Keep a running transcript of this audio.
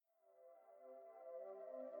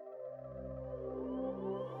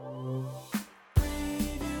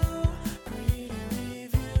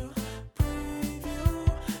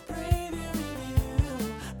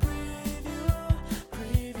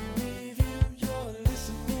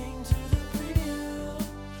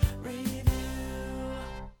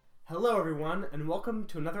Hello, everyone, and welcome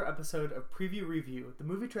to another episode of Preview Review, the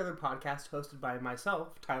movie trailer podcast hosted by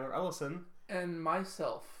myself, Tyler Ellison. And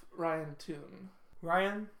myself, Ryan Toon.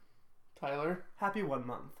 Ryan, Tyler. happy 1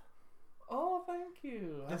 month. Oh, thank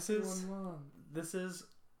you. Happy 1 month. This is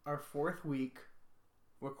our fourth week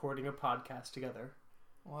recording a podcast together.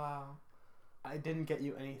 Wow. I didn't get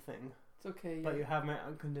you anything. It's okay. But you have my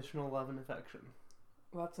unconditional love and affection.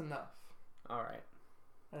 Well, that's enough. Alright.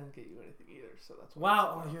 I didn't get you anything either, so that's why.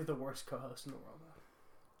 Wow, you're the worst co-host in the world.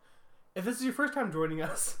 If this is your first time joining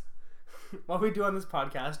us, what we do on this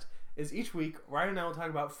podcast is each week, Ryan and I will talk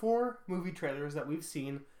about 4 movie trailers that we've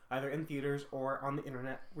seen either in theaters or on the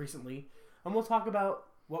internet recently, and we'll talk about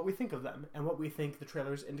what we think of them and what we think the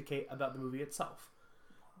trailers indicate about the movie itself.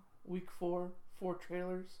 Week 4, 4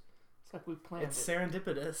 trailers. It's like we planned It's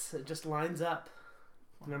serendipitous. It just lines up.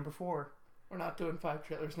 Number 4. We're not doing 5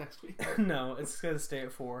 trailers next week. No, it's going to stay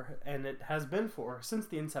at 4, and it has been 4 since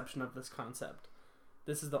the inception of this concept.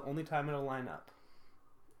 This is the only time it'll line up.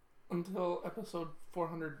 Until episode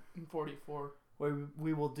 444. Where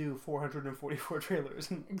we will do 444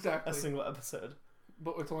 trailers in Exactly. a single episode.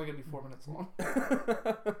 But it's only going to be 4 minutes long.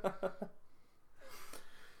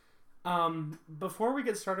 Before we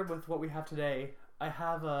get started with what we have today, I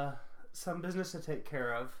have some business to take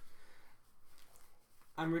care of.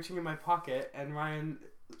 I'm reaching in my pocket, and Ryan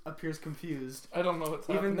appears confused. I don't know what's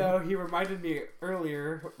happening. Even though he reminded me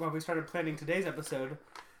earlier, when we started planning today's episode,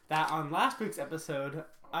 that on last week's episode,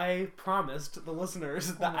 I promised the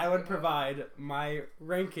listeners that I would provide my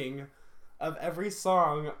ranking of every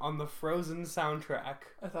song on the Frozen soundtrack.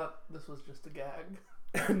 I thought this was just a gag.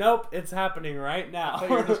 Nope, it's happening right now. I thought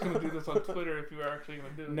you were just going to do this on Twitter if you were actually going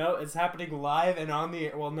to do it. No, it's happening live and on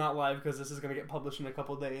the... Well, not live because this is going to get published in a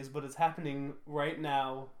couple days, but it's happening right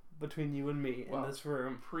now between you and me in this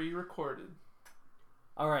room. Pre-recorded.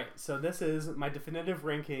 Alright, so this is my definitive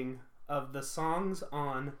ranking of the songs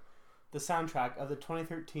on the soundtrack of the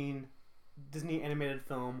 2013 Disney animated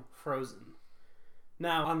film Frozen.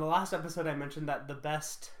 Now, on the last episode I mentioned that the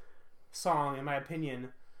best song, in my opinion,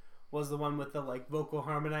 was the one with the vocal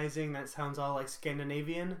harmonizing that sounds all like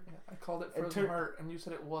Scandinavian. Yeah, I called it Frozen Heart, and you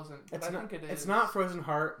said it wasn't. But I think it is. It's not Frozen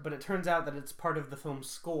Heart, but it turns out that it's part of the film's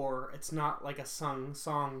score. It's not like a sung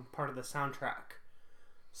song part of the soundtrack.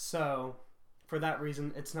 So, for that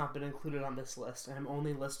reason, it's not been included on this list. And I'm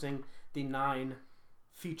only listing the 9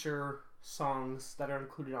 feature songs that are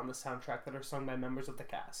included on the soundtrack that are sung by members of the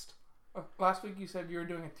cast. Last week you said you were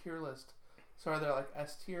doing a tier list. So are there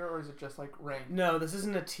S tier or is it just rank? No, this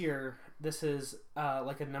isn't a tier. This is a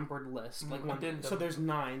numbered list. So there's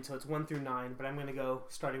 9, so it's 1 through 9. But I'm going to go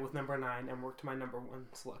starting with number 9 and work to my number 1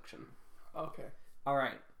 selection. Okay.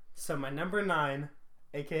 Alright, so my number 9,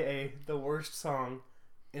 aka the worst song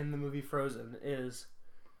in the movie Frozen, is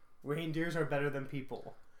Reindeers Are Better Than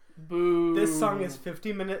People. Boo. This song is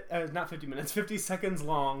 50 seconds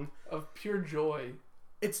long. Of pure joy.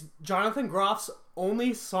 It's Jonathan Groff's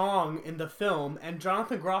only song in the film, and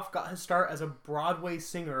Jonathan Groff got his start as a Broadway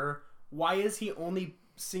singer. Why is he only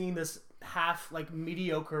singing this half,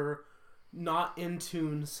 mediocre, not in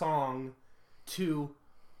tune song to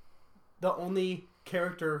the only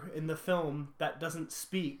character in the film that doesn't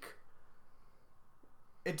speak?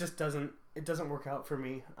 It just doesn't work out for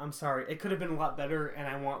me. I'm sorry. It could have been a lot better, and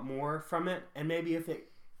I want more from it. And maybe if it...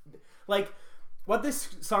 what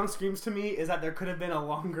this song screams to me is that there could have been a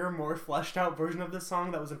longer, more fleshed out version of this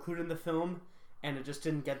song that was included in the film, and it just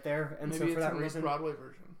didn't get there. And maybe so for it's that in reason... the Broadway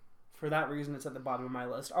version. For that reason, it's at the bottom of my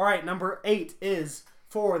list. Alright, number 8 is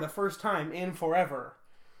For the First Time in Forever.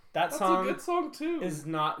 That's song a good song, too. Is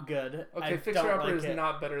not good. Okay, Fixer Upper is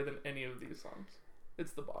not better than any of these songs.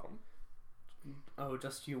 It's the bottom. Oh,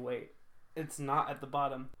 just you wait. It's not at the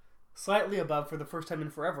bottom. Slightly above For the First Time in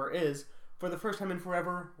Forever is For the First Time in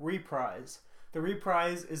Forever Reprise. The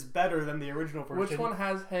reprise is better than the original version. Which one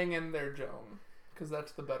has Hang In There, Joan? Because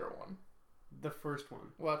that's the better one. The first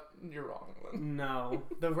one. What? You're wrong, then. No.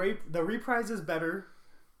 The reprise is better,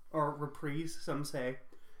 or reprise, some say,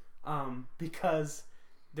 because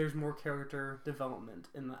there's more character development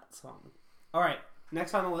in that song. Alright,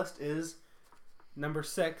 next on the list is number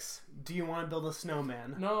 6, Do You Want to Build a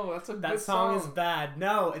Snowman? No, that's a good song. That song is bad.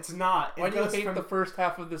 No, it's not. Why do you hate the first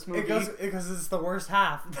half of this movie? Because it's the worst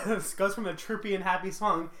half. This goes from a trippy and happy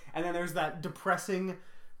song, and then there's that depressing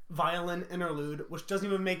violin interlude, which doesn't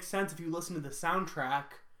even make sense if you listen to the soundtrack.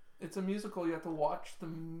 It's a musical. You have to watch the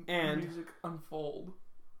music unfold.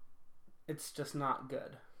 It's just not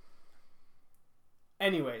good.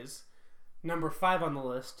 Anyways, number 5 on the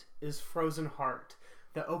list is Frozen Heart.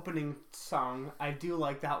 The opening song, I do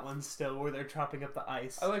like that one still, where they're chopping up the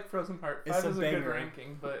ice. I like Frozen Heart. 5 is a good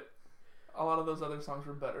ranking, but A lot of those other songs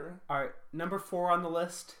were better. Alright, number 4 on the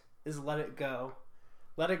list is Let It Go.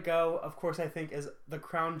 Let It Go, of course, I think is the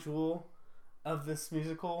crown jewel of this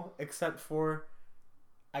musical, except for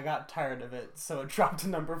I got tired of it, so it dropped to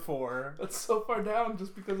number 4. That's so far down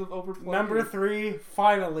just because of overflow. Number 3,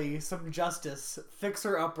 finally, some justice.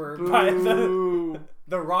 Fixer Upper by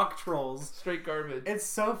the Rock Trolls. Straight garbage. It's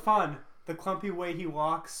so fun. The clumpy way he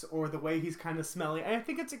walks, or the way he's kind of smelly. And I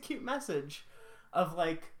think it's a cute message of,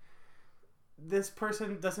 like, this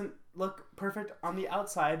person doesn't look perfect on the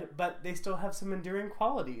outside, but they still have some enduring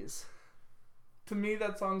qualities. To me,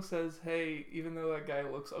 that song says, hey, even though that guy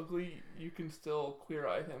looks ugly, you can still Queer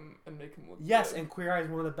Eye him and make him look Yes, good. and Queer Eye is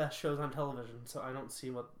one of the best shows on television, so I don't see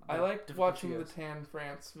what I like difficulty watching is. the Tan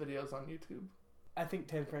France videos on YouTube. I think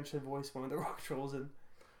Tan French should voice one of the Rock Trolls, and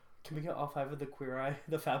can we get all 5 of the Queer Eye,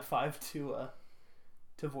 the Fab 5, to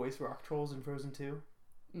voice Rock Trolls in Frozen 2?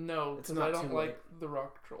 No, It's because not I don't too like late. the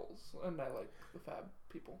Rock Trolls, and I like the Fab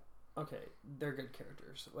people. Okay, they're good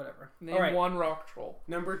characters, whatever. Name All right, one Rock Troll.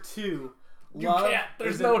 number 2. You Love can't.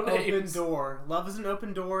 There's is no an open names. door. Love is an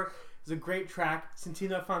open door is a great track.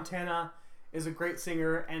 Santina Fontana is a great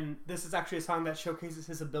singer, and this is actually a song that showcases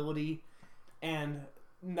his ability, and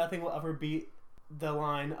nothing will ever beat the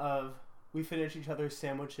line of, we finish each other's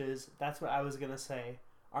sandwiches. That's what I was going to say.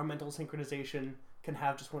 Our mental synchronization can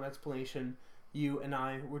have just one explanation. You and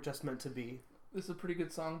I were just meant to be. This is a pretty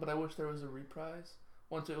good song, but I wish there was a reprise.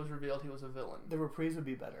 Once it was revealed he was a villain. The reprise would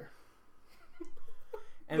be better.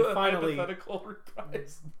 And The finally, hypothetical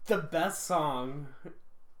reprise. the best song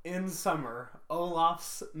in summer,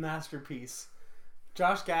 Olaf's masterpiece.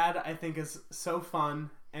 Josh Gad, I think, is so fun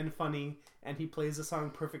and funny, and he plays the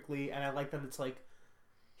song perfectly, and I like that it's like,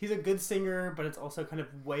 he's a good singer, but it's also kind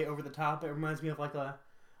of way over the top. It reminds me of like a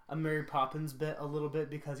Mary Poppins bit a little bit,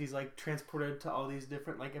 because he's like transported to all these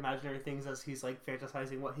different like imaginary things as he's like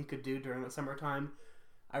fantasizing what he could do during the summertime.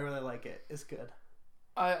 I really like it. It's good.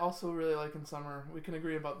 I also really like In Summer. We can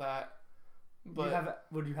agree about that. But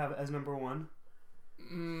Would you have it as number 1?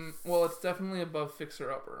 well, it's definitely above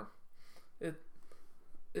Fixer Upper.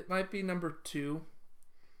 It might be number 2,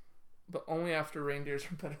 but only after Reindeers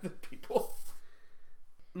Are Better Than People.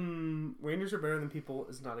 Reindeers Are Better Than People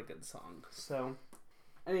is not a good song. So,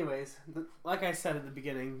 anyways, like I said at the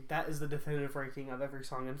beginning, that is the definitive ranking of every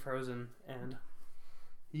song in Frozen, and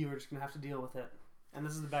you are just going to have to deal with it. And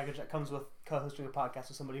this is the baggage that comes with co-hosting a podcast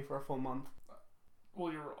with somebody for a full month.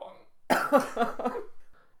 Well, you're wrong.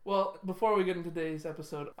 Well, before we get into today's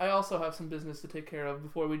episode, I also have some business to take care of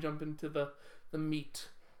before we jump into the meat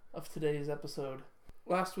of today's episode.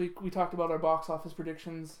 Last week, we talked about our box office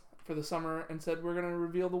predictions for the summer and said we're going to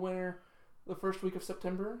reveal the winner the first week of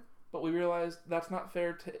September, but we realized that's not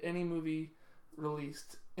fair to any movie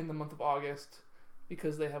released in the month of August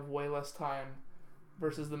because they have way less time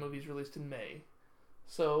versus the movies released in May.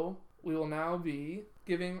 So, we will now be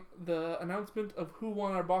giving the announcement of who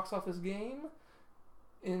won our box office game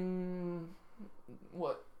in,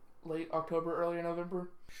 late October, early November?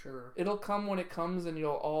 Sure. It'll come when it comes and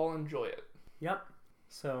you'll all enjoy it. Yep.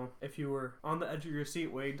 So, if you were on the edge of your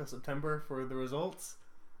seat waiting until September for the results,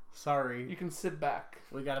 sorry. You can sit back.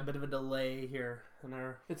 We got a bit of a delay here in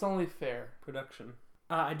our It's only fair. production.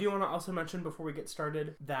 I do want to also mention before we get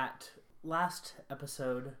started that last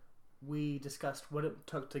episode we discussed what it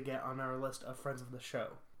took to get on our list of friends of the show.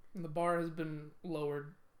 And the bar has been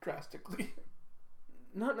lowered drastically.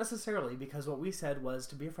 Not necessarily, because what we said was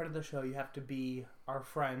to be a friend of the show, you have to be our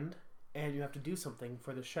friend and you have to do something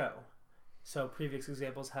for the show. So previous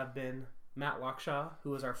examples have been Matt Lockshaw, who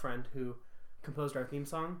was our friend who composed our theme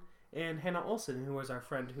song, and Hannah Olsen, who was our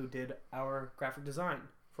friend who did our graphic design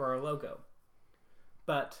for our logo.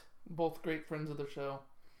 But Both great friends of the show.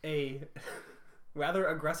 a rather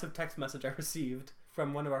aggressive text message I received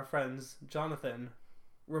from one of our friends, Jonathan,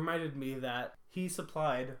 reminded me that he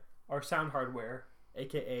supplied our sound hardware,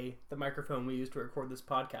 aka the microphone we use to record this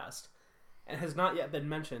podcast, and has not yet been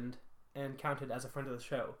mentioned and counted as a friend of the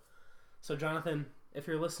show. So Jonathan, if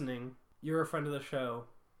you're listening, you're a friend of the show,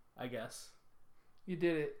 I guess. You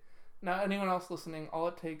did it. Now, anyone else listening, all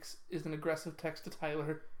it takes is an aggressive text to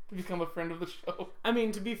Tyler to become a friend of the show. I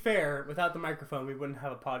mean, to be fair, without the microphone, we wouldn't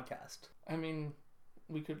have a podcast. I mean,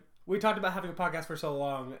 we could... We talked about having a podcast for so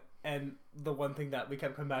long, and the one thing that we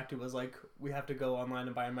kept coming back to was, like, we have to go online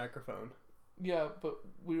and buy a microphone. Yeah, but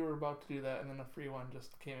we were about to do that, and then a free one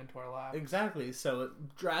just came into our lap. Exactly, so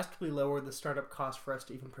it drastically lowered the startup cost for us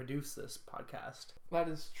to even produce this podcast. That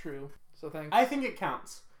is true. So thanks. I think it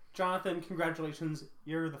counts. Jonathan, congratulations.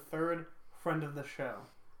 You're the 3rd friend of the show.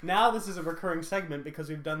 Now this is a recurring segment because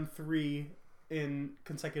we've done 3 in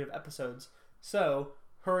consecutive episodes. So,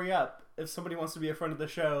 hurry up. If somebody wants to be a friend of the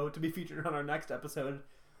show to be featured on our next episode,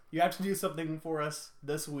 you have to do something for us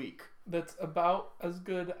this week. That's about as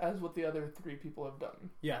good as what the other 3 people have done.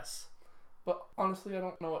 Yes. But honestly, I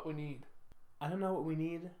don't know what we need. I don't know what we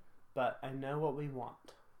need, but I know what we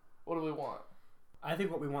want. What do we want? I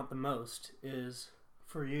think what we want the most is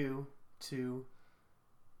for you to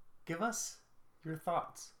give us your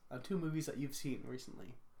thoughts on 2 movies that you've seen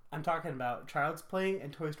recently. I'm talking about Child's Play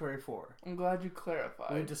and Toy Story 4. I'm glad you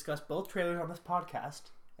clarified. We've discussed both trailers on this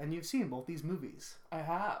podcast, and you've seen both these movies. I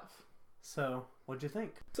have. So, what'd you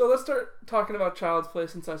think? So let's start talking about Child's Play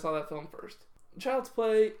since I saw that film first. Child's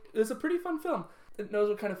Play is a pretty fun film. It knows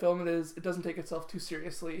what kind of film it is. It doesn't take itself too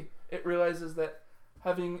seriously. It realizes that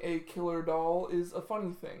having a killer doll is a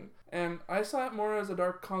funny thing. And I saw it more as a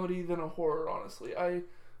dark comedy than a horror, honestly. I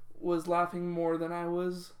was laughing more than I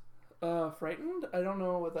was frightened. I don't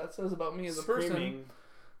know what that says about me as a person.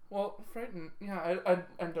 Well, frightened. Yeah,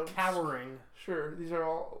 I don't. Cowering. Sure, these are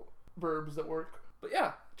all verbs that work. But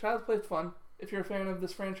yeah, Child's Play is fun. If you're a fan of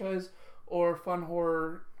this franchise or fun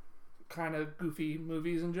horror kind of goofy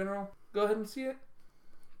movies in general, go ahead and see it.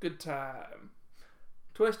 Good time.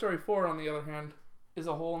 Toy Story 4, on the other hand, is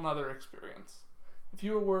a whole nother experience. If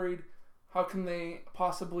you were worried, how can they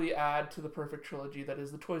possibly add to the perfect trilogy that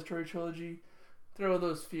is the Toy Story trilogy? Throw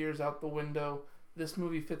those fears out the window. This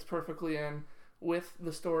movie fits perfectly in with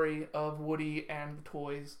the story of Woody and the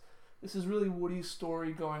toys. This is really Woody's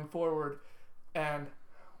story going forward. And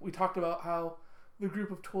we talked about how the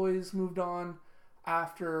group of toys moved on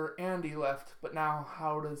after Andy left, but now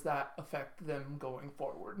how does that affect them going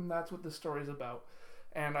forward? And that's what this story is about.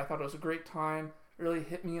 And I thought it was a great time. It really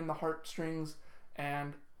hit me in the heartstrings,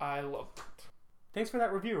 and I loved it. Thanks for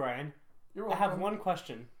that review, Ryan. You're welcome. I have one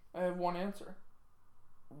question. I have one answer.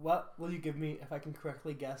 What will you give me if I can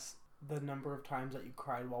correctly guess the number of times that you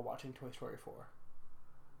cried while watching Toy Story 4?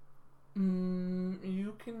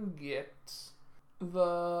 You can get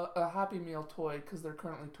a Happy Meal toy because they're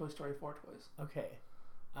currently Toy Story 4 toys. Okay.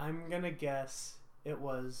 I'm going to guess it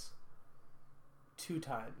was 2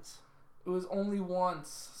 times. It was only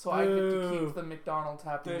once, so I get to keep the McDonald's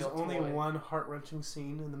Happy Meal toy. There's only one heart-wrenching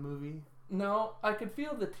scene in the movie? No, I could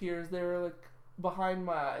feel the tears. They were like behind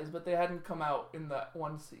my eyes, but they hadn't come out in that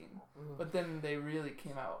one scene. But then they really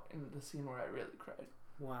came out in the scene where I really cried.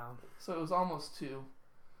 Wow. So it was almost 2.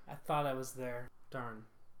 I thought I was there. Darn.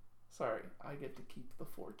 Sorry, I get to keep the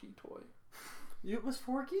Forky toy. It was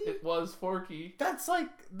Forky? It was Forky. That's like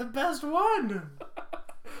the best one!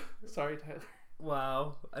 Sorry, Tyler.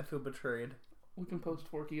 Wow, I feel betrayed. We can post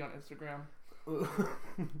Forky on Instagram.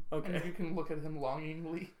 Okay. And you can look at him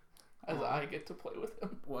longingly as I get to play with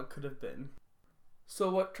him. What could have been? So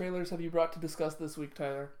what trailers have you brought to discuss this week,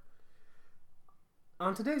 Tyler?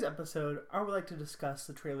 On today's episode, I would like to discuss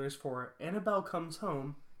the trailers for Annabelle Comes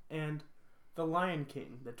Home and The Lion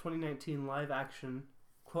King, the 2019 live-action,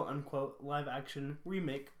 quote-unquote, live-action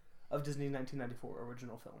remake of Disney's 1994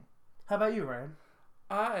 original film. How about you, Ryan?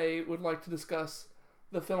 I would like to discuss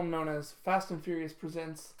the film known as Fast and Furious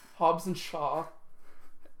Presents Hobbs and Shaw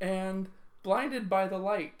and Blinded by the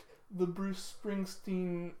Light, the Bruce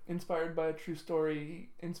Springsteen inspired by a true story,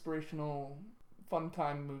 inspirational, fun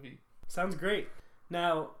time movie. Sounds great.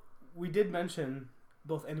 Now, we did mention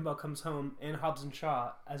both Annabelle Comes Home and Hobbs and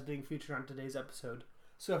Shaw as being featured on today's episode.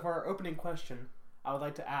 So for our opening question, I would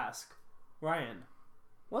like to ask, Ryan,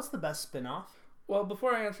 what's the best spin-off? Well,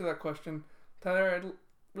 before I answer that question, Tyler, I'd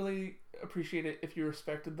really appreciate it if you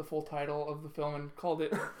respected the full title of the film and called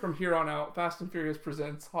it, from here on out, Fast and Furious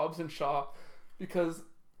Presents Hobbs and Shaw, because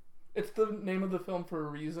it's the name of the film for a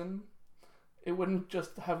reason. It wouldn't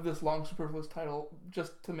just have this long, superfluous title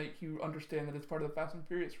just to make you understand that it's part of the Fast and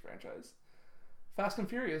Furious franchise. Fast and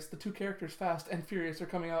Furious, the 2 characters Fast and Furious are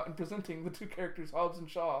coming out and presenting the 2 characters Hobbs and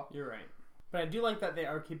Shaw. You're right. But I do like that they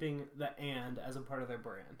are keeping the "and" as a part of their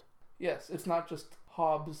brand. Yes, it's not just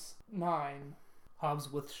Hobbs 9.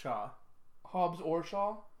 Hobbs with Shaw. Hobbs or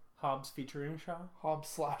Shaw? Hobbs featuring Shaw?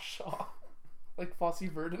 Hobbs/Shaw. Like Fosse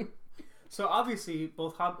Verdon. So obviously,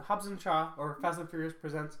 both Hobbs and Shaw, or Fast and Furious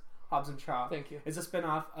Presents Hobbs and Shaw, Thank you. is a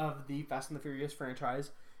spin-off of the Fast and the Furious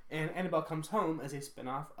franchise, and Annabelle Comes Home as a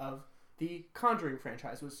spin-off of the Conjuring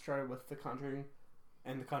franchise, which started with The Conjuring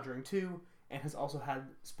and The Conjuring 2, and has also had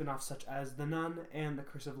spin-offs such as The Nun and The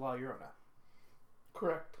Curse of La Llorona.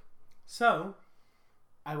 Correct. So,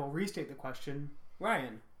 I will restate the question.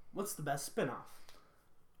 Ryan, what's the best spin-off?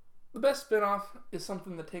 The best spin-off is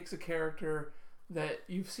something that takes a character that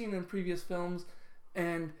you've seen in previous films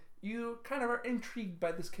and you kind of are intrigued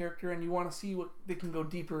by this character and you want to see what they can go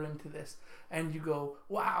deeper into this. And you go,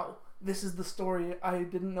 wow, this is the story I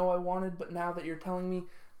didn't know I wanted, but now that you're telling me,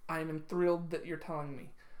 I'm thrilled that you're telling me.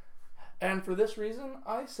 And for this reason,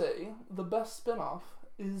 I say the best spin-off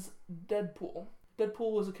is Deadpool.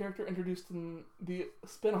 Deadpool was a character introduced in the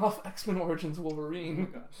spin-off X-Men Origins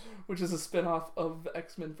Wolverine, which is a spin-off of the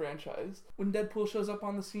X-Men franchise. When Deadpool shows up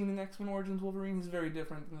on the scene in X-Men Origins Wolverine, he's very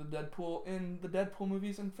different than the Deadpool in the Deadpool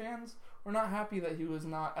movies, and fans were not happy that he was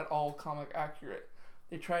not at all comic accurate.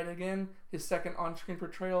 They tried again. His second on-screen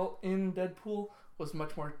portrayal in Deadpool was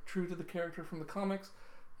much more true to the character from the comics.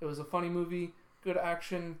 It was a funny movie, good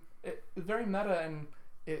action, it was very meta, and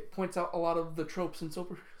it points out a lot of the tropes in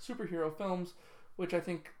superhero films, which I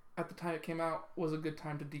think at the time it came out was a good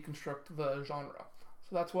time to deconstruct the genre.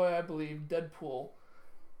 So that's why I believe Deadpool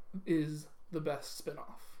is the best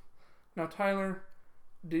spin-off. Now, Tyler,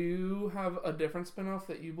 do you have a different spin-off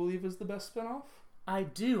that you believe is the best spin-off? I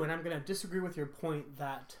do, and I'm going to disagree with your point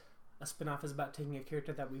that a spin-off is about taking a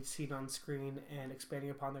character that we've seen on screen and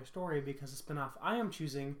expanding upon their story, because the spin-off I am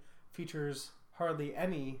choosing features hardly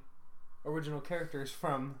any original characters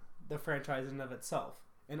from the franchise in and of itself.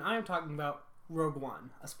 And I am talking about Rogue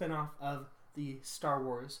One, a spin-off of the Star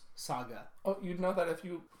Wars saga. Oh, you'd know that if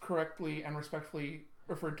you correctly and respectfully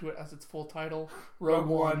referred to it as its full title, Rogue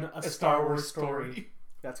One, a Star Wars story.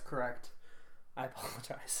 That's correct. I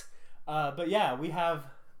apologize. But yeah, we have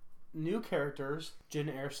new characters,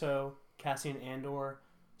 Jyn Erso, Cassian Andor,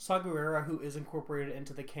 Saw Gerrera, who is incorporated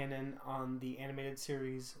into the canon on the animated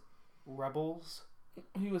series Rebels.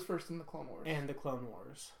 He was first in the Clone Wars. And the Clone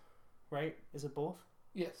Wars, right? Is it both?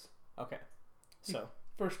 Yes. Okay. So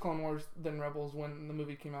first Clone Wars, then Rebels. When the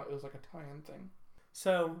movie came out, it was like a tie-in thing.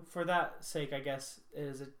 So for that sake, I guess it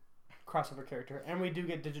is a crossover character, and we do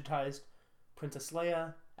get digitized Princess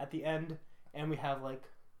Leia at the end, and we have like,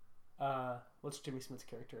 what's Jimmy Smith's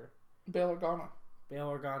character? Bail Organa. Bail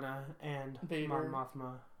Organa and Vader, Mon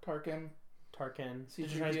Mothma. Tarkin.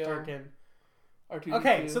 Digitized Tarkin. R2-D2.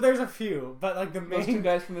 Okay, so there's a few, but like the Those two main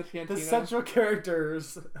guys from the Cantina. the central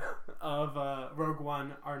characters of Rogue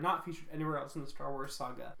One are not featured anywhere else in the Star Wars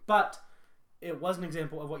saga. But it was an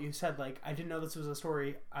example of what you said. Like, I didn't know this was a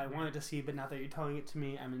story I wanted to see, but now that you're telling it to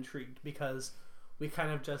me, I'm intrigued, because we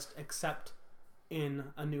kind of just accept in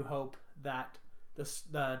A New Hope that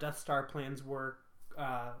the Death Star plans were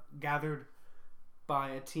gathered by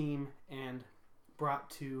a team and brought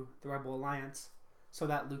to the Rebel Alliance, so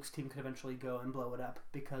that Luke's team could eventually go and blow it up,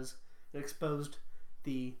 because it exposed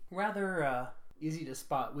the rather easy to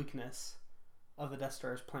spot weakness of the Death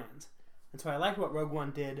Star's plans. And so I liked what Rogue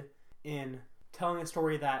One did in telling a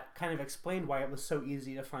story that kind of explained why it was so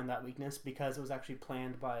easy to find that weakness, because it was actually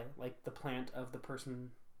planned by like the plant of the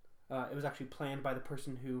person. It was actually planned by the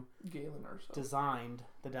person who Galen Erso designed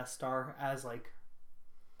the Death Star as like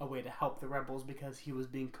a way to help the rebels, because he was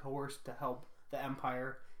being coerced to help the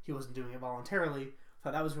Empire. He wasn't doing it voluntarily.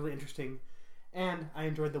 Thought that was really interesting, and I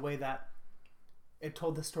enjoyed the way that it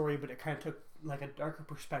told the story, but it kind of took like a darker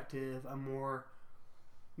perspective, a more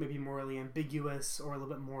maybe morally ambiguous, or a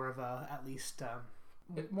little bit more of a at least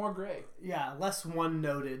more gray. Yeah, less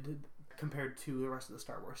one-noted compared to the rest of the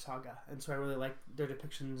Star Wars saga. And so I really liked their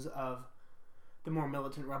depictions of the more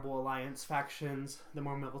militant Rebel Alliance factions, the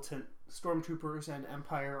more militant Stormtroopers and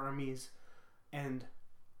Empire armies, and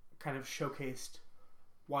kind of showcased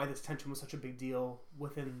why this tension was such a big deal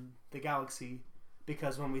within the galaxy,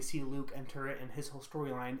 because when we see Luke enter it and his whole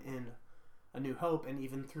storyline in A New Hope, and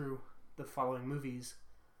even through the following movies,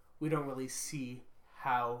 we don't really see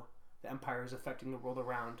how the Empire is affecting the world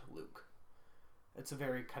around Luke. It's a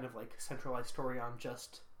very kind of like centralized story on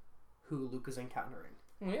just who Luke is encountering.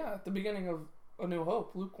 Well, yeah, at the beginning of A New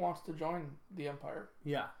Hope, Luke wants to join the Empire.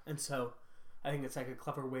 Yeah, and so I think it's like a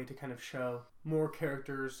clever way to kind of show more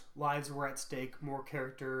characters' lives were at stake, more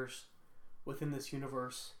characters within this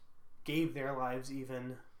universe gave their lives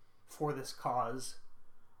even for this cause,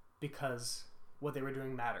 because what they were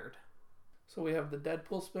doing mattered. So we have the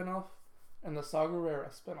Deadpool spinoff and the Saw Gerrera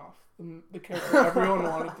spinoff. The character everyone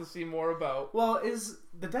wanted to see more about. Well, is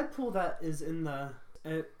the Deadpool that is in the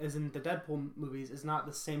Deadpool movies is not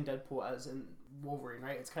the same Deadpool as in Wolverine,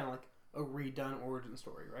 right? It's kind of like a redone origin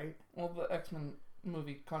story, right? Well, the X-Men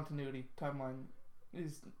movie continuity timeline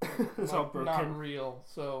is it's all broken. Not real.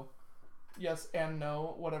 So yes and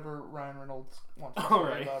no, whatever Ryan Reynolds wants to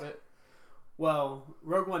say about it. Well,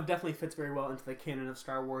 Rogue One definitely fits very well into the canon of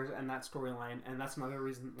Star Wars and that storyline, and that's another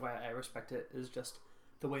reason why I respect it, is just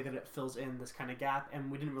the way that it fills in this kind of gap,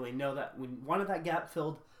 and we didn't really know that we wanted that gap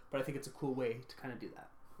filled, but I think it's a cool way to kind of do that.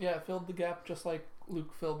 Yeah, it filled the gap just like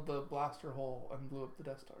Luke filled the blaster hole and blew up the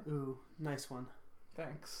Death Star. Ooh, nice one.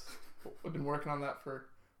 Thanks. We've been working on that for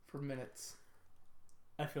minutes.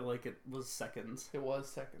 I feel like it was seconds. It was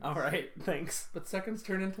seconds. All right, thanks. But seconds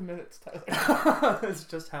turn into minutes, Tyler. It's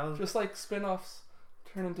just how... Just like spin-offs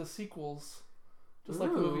turn into sequels. Just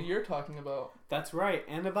like the movie you're talking about. That's right.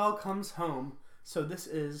 Annabelle Comes Home. So this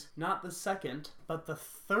is not the second, but the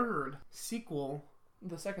third sequel.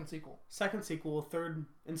 The second sequel. Second sequel, third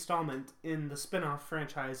installment in the spin-off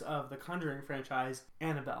franchise of the Conjuring franchise,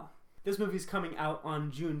 Annabelle. This movie's coming out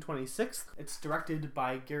on June 26th. It's directed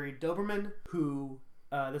by Gary Doberman, who,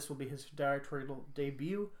 this will be his directorial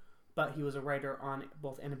debut, but he was a writer on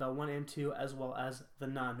both Annabelle 1 and 2, as well as The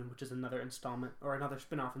Nun, which is another installment, or another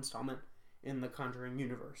spin-off installment in the Conjuring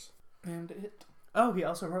universe. And It. Oh, he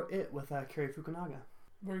also wrote It with Cary Fukunaga.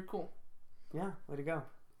 Very cool. Yeah, way to go.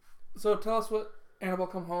 So tell us what Annabelle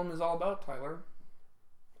Come Home is all about, Tyler.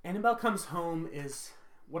 Annabelle Comes Home is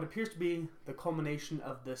what appears to be the culmination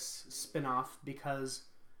of this spin-off because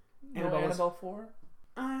Annabelle 4?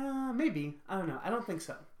 Maybe. I don't know. I don't think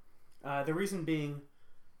so. The reason being,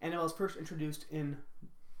 Annabelle is first introduced in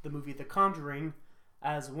the movie The Conjuring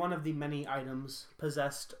as one of the many items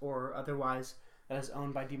possessed or otherwise that is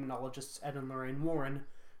owned by demonologists Ed and Lorraine Warren,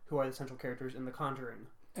 who are the central characters in The Conjuring.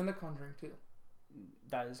 And The Conjuring 2.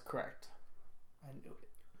 That is correct. I knew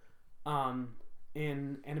it.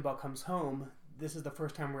 In Annabelle Comes Home, this is the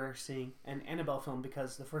first time we're seeing an Annabelle film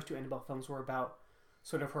because the first two Annabelle films were about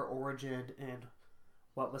sort of her origin and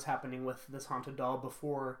what was happening with this haunted doll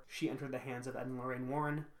before she entered the hands of Ed and Lorraine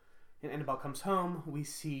Warren. In Annabelle Comes Home, we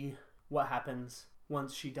see what happens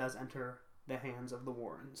once she does enter the hands of the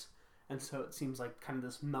Warrens. And so it seems like kind of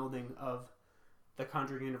this melding of the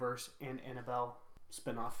Conjuring universe and Annabelle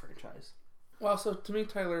spin-off franchise. Well, so to me,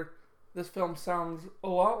 Tyler, this film sounds a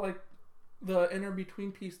lot like the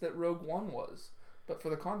in-between piece that Rogue One was, but for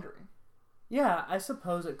The Conjuring. Yeah, I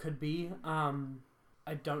suppose it could be.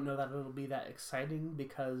 I don't know that it'll be that exciting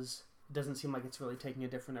because it doesn't seem like it's really taking a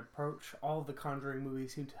different approach. All of the Conjuring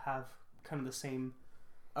movies seem to have kind of the same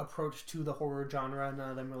approach to the horror genre. None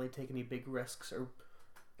of them really take any big risks or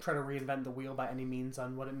try to reinvent the wheel by any means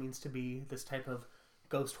on what it means to be this type of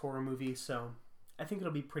ghost horror movie. So I think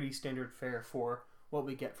it'll be pretty standard fare for what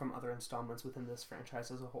we get from other installments within this franchise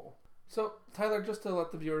as a whole. So, Tyler, just to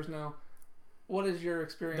let the viewers know, what is your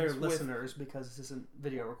experience They're with... listeners because this isn't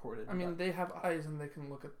video recorded. I mean, they have eyes and they can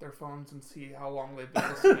look at their phones and see how long they've been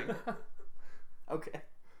listening. Okay.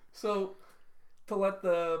 So, to let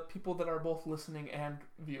the people that are both listening and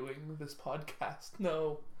viewing this podcast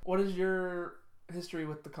know, what is your history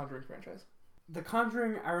with the Conjuring franchise? The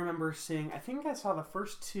Conjuring, I remember seeing, I think I saw the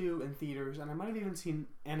first two in theaters, and I might have even seen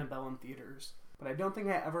Annabelle in theaters. But I don't think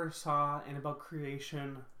I ever saw Annabelle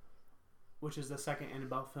Creation, which is the second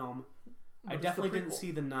Annabelle film. But I definitely didn't see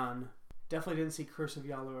The Nun. Definitely didn't see Curse of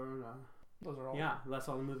La Llorona. Those are all... Yeah, that's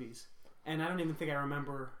all the movies. And I don't even think I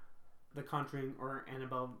remember The Conjuring or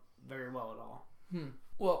Annabelle very well at all.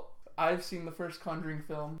 Well, I've seen the first Conjuring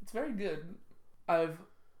film. It's very good. I've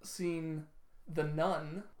seen The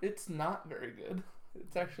Nun. It's not very good.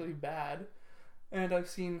 It's actually bad. And I've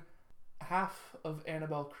seen half of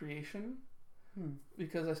Annabelle Creation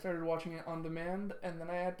because I started watching it on demand and then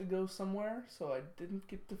I had to go somewhere, so I didn't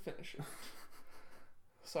get to finish it.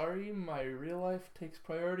 Sorry, my real life takes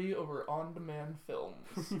priority over on-demand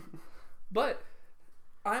films. But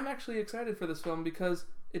I'm actually excited for this film because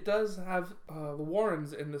it does have the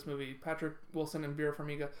Warrens in this movie, Patrick Wilson and Vera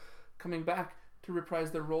Farmiga, coming back to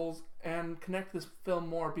reprise their roles and connect this film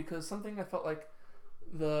more, because something I felt like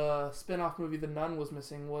the spin-off movie The Nun was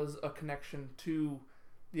missing was a connection to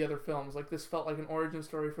the other films. Like, this felt like an origin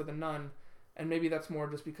story for The Nun, and maybe that's more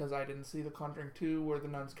just because I didn't see The Conjuring 2 where the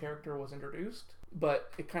Nun's character was introduced,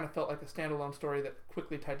 but it kind of felt like a standalone story that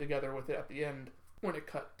quickly tied together with it at the end when it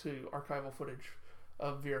cut to archival footage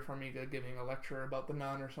of Vera Farmiga giving a lecture about the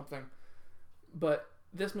Nun or something. But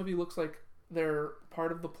this movie looks like they're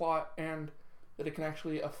part of the plot and that it can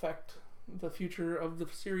actually affect the future of the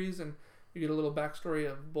series, and you get a little backstory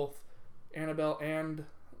of both Annabelle and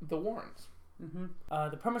the Warrens.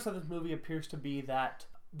 The premise of this movie appears to be that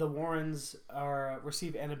the Warrens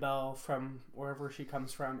receive Annabelle from wherever she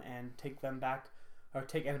comes from and take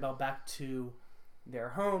Annabelle back to their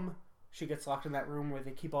home. She gets locked in that room where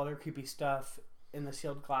they keep all their creepy stuff in the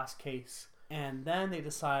sealed glass case, and then they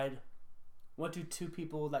decide, what do two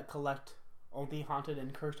people that collect only haunted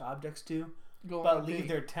and cursed objects do? But leave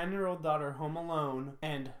their 10-year-old daughter home alone.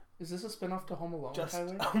 And is this a spin-off to Home Alone,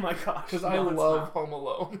 Tyler? Oh my gosh, because I love Home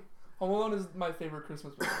Alone. Home Alone is my favorite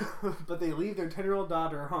Christmas movie. But they leave their 10-year-old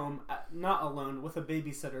daughter home, not alone, with a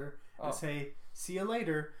babysitter, and say, see you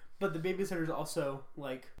later. But the babysitter's also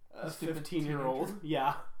like a 15-year-old.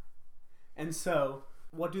 Yeah. And so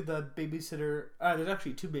what do the babysitter... there's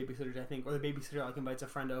actually 2 babysitters, I think, or the babysitter like invites a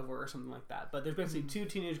friend over or something like that. But there's basically 2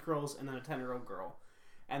 teenage girls and then a 10-year-old girl.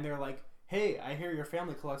 And they're like, hey, I hear your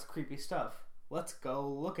family collects creepy stuff. Let's go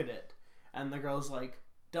look at it. And the girl's like,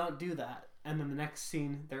 don't do that. And then the next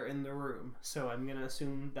scene, they're in the room. So I'm going to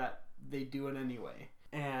assume that they do it anyway.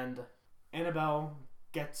 And Annabelle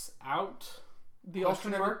gets out. The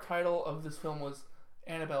alternate title of this film was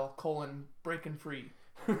Annabelle, Breaking Free.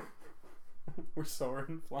 We're soaring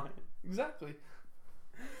and flying. Exactly.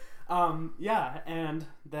 Yeah, and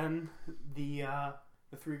then the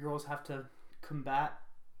 3 girls have to combat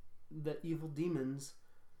the evil demons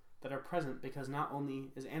that are present, because not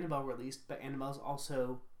only is Annabelle released, but Annabelle's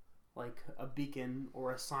also like a beacon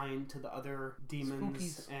or a sign to the other demons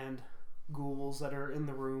Spookies. And ghouls that are in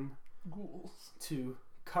the room. Ghouls. To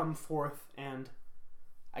come forth and,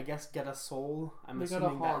 I guess, get a soul. They assuming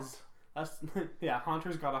got a haunt. That's yeah,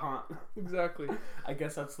 haunters got a haunt. Exactly. I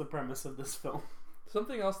guess that's the premise of this film.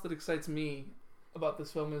 Something else that excites me about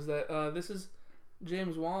this film is that this is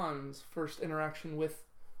James Wan's first interaction with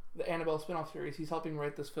the Annabelle spin-off series. He's helping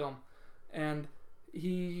write this film, and he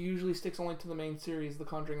usually sticks only to the main series, The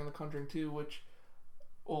Conjuring and The Conjuring 2, which,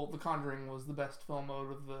 well, The Conjuring was the best film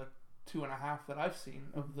out of the 2.5 that I've seen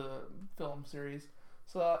of the film series.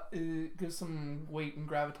 So it gives some weight and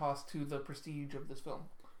gravitas to the prestige of this film.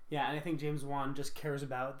 Yeah, and I think James Wan just cares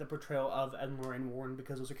about the portrayal of Ed and Lorraine Warren,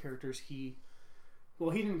 because those are characters he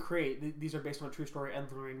didn't create. These are based on a true story. Ed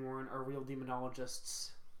and Lorraine Warren are real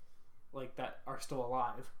demonologists, like, that are still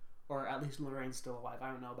alive. Or at least Lorraine's still alive. I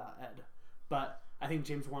don't know about Ed. But I think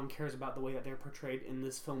James Wan cares about the way that they're portrayed in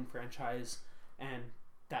this film franchise, and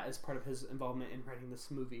that is part of his involvement in writing this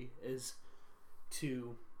movie, is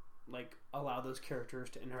to, like, allow those characters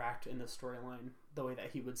to interact in the storyline the way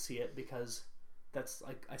that he would see it, because that's,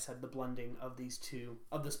 like I said, the blending of these two,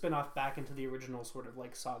 of the spin-off back into the original sort of,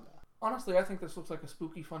 like, saga. Honestly, I think this looks like a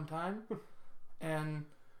spooky fun time, and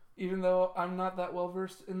even though I'm not that well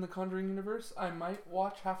versed in the Conjuring universe, I might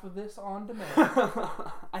watch half of this on demand.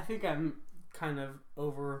 I think I'm kind of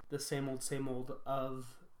over the same old of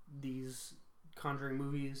these Conjuring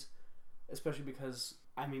movies, especially because,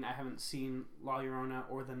 I mean, I haven't seen La Llorona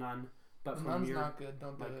or The Nun, but The Nun's not good,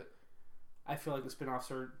 don't do it. I feel like the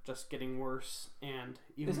spin-offs are just getting worse, and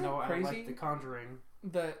even though I like The Conjuring...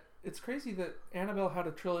 It's crazy that Annabelle had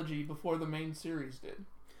a trilogy before the main series did.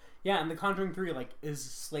 Yeah, and The Conjuring 3, like, is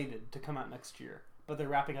slated to come out next year, but they're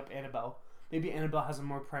wrapping up Annabelle. Maybe Annabelle has a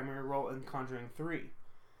more primary role in Conjuring 3.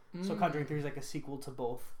 So Conjuring 3 is like a sequel to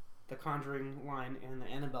both the Conjuring line and the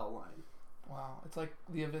Annabelle line. Wow, it's like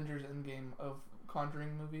the Avengers Endgame of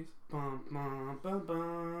Conjuring movies. Bum, bum, bum,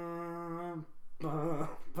 bum, bum,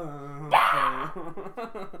 bum,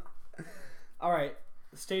 All right,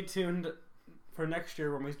 stay tuned for next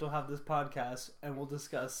year when we still have this podcast, and we'll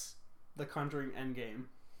discuss the Conjuring Endgame.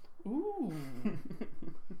 Ooh.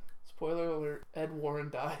 Spoiler alert, Ed Warren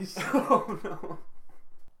dies. Oh no.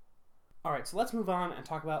 Alright, so let's move on and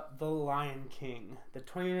talk about The Lion King, the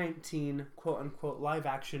 2019 quote-unquote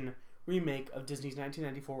live-action remake of Disney's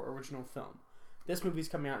 1994 original film. This movie's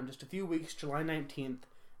coming out in just a few weeks, July 19th, and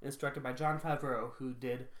it's directed by Jon Favreau, who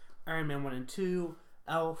did Iron Man 1 and 2,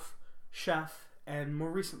 Elf, Chef, and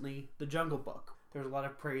more recently, The Jungle Book. There's a lot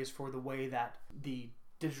of praise for the way that the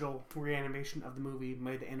digital reanimation of the movie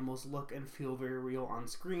made the animals look and feel very real on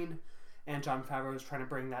screen, and Jon Favreau is trying to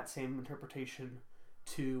bring that same interpretation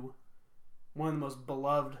to one of the most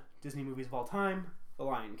beloved Disney movies of all time, The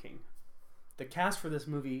Lion King. The cast for this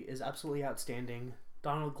movie is absolutely outstanding.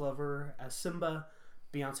 Donald Glover as Simba,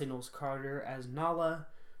 Beyonce Knowles Carter as Nala,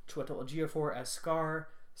 Chiwetel Ejiofor as Scar,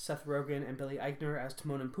 Seth Rogen and Billy Eichner as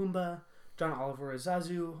Timon and Pumbaa, John Oliver as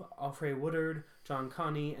Zazu, Alfre Woodard, John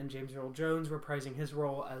Connie, and James Earl Jones reprising his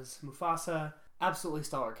role as Mufasa. Absolutely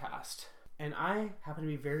stellar cast. And I happen to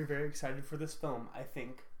be very, very excited for this film. I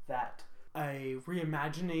think that a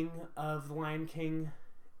reimagining of The Lion King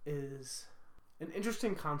is an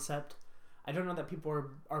interesting concept. I don't know that people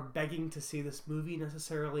are begging to see this movie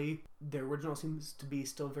necessarily. The original seems to be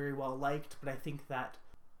still very well liked, but I think that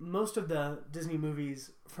most of the Disney movies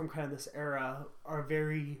from kind of this era are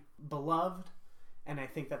very beloved, and I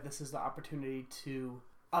think that this is the opportunity to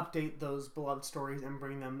update those beloved stories and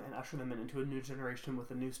bring them and usher them into a new generation with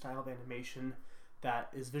a new style of animation that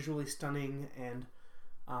is visually stunning, and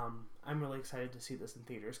I'm really excited to see this in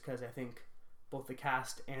theaters because I think both the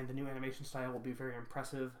cast and the new animation style will be very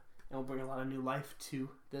impressive and will bring a lot of new life to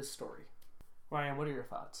this story. Ryan, what are your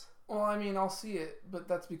thoughts? Well, I mean, I'll see it, but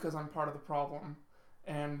that's because I'm part of the problem.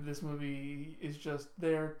 And this movie is just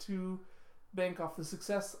there to bank off the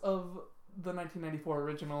success of the 1994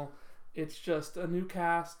 original. It's just a new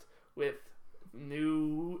cast with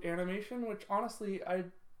new animation, which honestly, I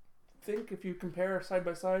think if you compare side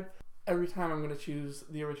by side, every time I'm going to choose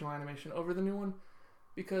the original animation over the new one,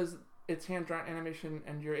 because it's hand-drawn animation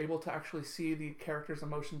and you're able to actually see the characters'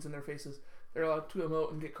 emotions in their faces. They're allowed to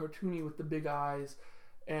emote and get cartoony with the big eyes,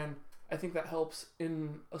 and I think that helps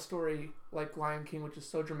in a story like Lion King, which is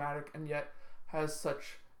so dramatic and yet has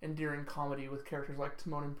such endearing comedy with characters like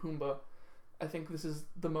Timon and Pumbaa. I think this is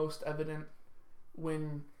the most evident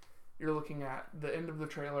when you're looking at the end of the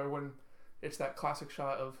trailer, when it's that classic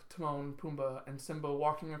shot of Timon, Pumbaa, and Simba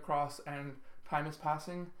walking across and time is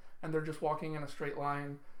passing and they're just walking in a straight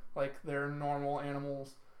line like they're normal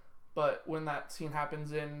animals. But when that scene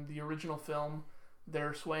happens in the original film,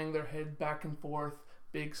 they're swaying their head back and forth,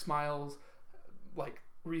 big smiles, like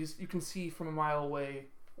you can see from a mile away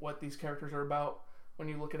what these characters are about. When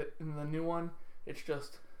you look at it in the new one, it's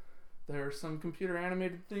just there's some computer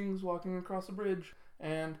animated things walking across a bridge,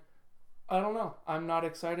 and I don't know. I'm not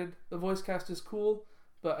excited. The voice cast is cool,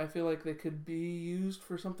 but I feel like they could be used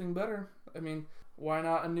for something better. I mean, why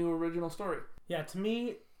not a new original story? Yeah, to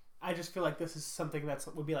me, I just feel like this is something that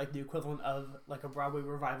would be like the equivalent of like a Broadway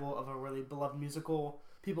revival of a really beloved musical.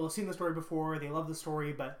 People have seen the story before, they love the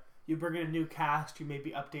story, but you bring in a new cast, you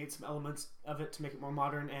maybe update some elements of it to make it more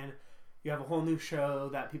modern, and you have a whole new show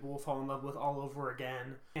that people will fall in love with all over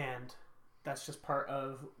again. And that's just part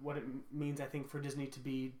of what it means, I think, for Disney to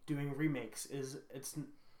be doing remakes.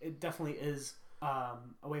 It definitely is a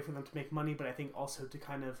way for them to make money, but I think also to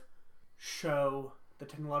kind of show the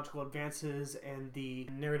technological advances and the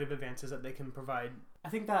narrative advances that they can provide. I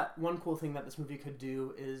think that one cool thing that this movie could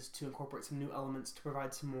do is to incorporate some new elements to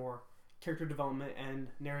provide some more character development and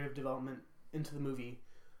narrative development into the movie.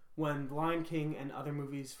 When The Lion King and other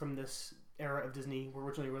movies from this era of Disney were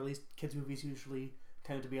originally released, kids' movies usually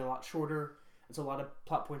tended to be a lot shorter, and so a lot of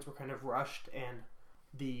plot points were kind of rushed, and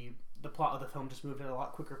the plot of the film just moved at a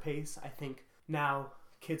lot quicker pace. I think now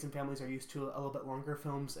kids and families are used to a little bit longer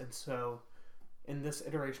films, and so in this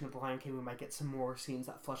iteration of The Lion King, we might get some more scenes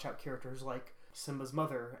that flesh out characters like Simba's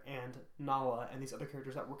mother and Nala and these other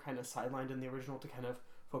characters that were kind of sidelined in the original to kind of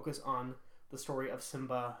focus on the story of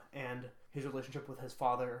Simba and his relationship with his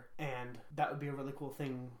father. And that would be a really cool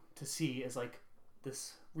thing to see, is like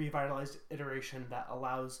this revitalized iteration that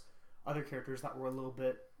allows other characters that were a little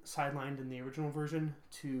bit sidelined in the original version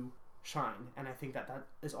to shine. And I think that that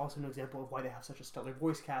is also an example of why they have such a stellar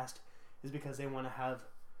voice cast, is because they want to have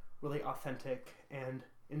really authentic and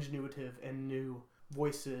ingenuitive and new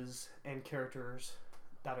voices and characters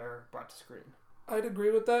that are brought to screen. I'd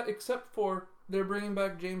agree with that, except for they're bringing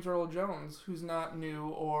back James Earl Jones, who's not new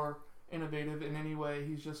or innovative in any way.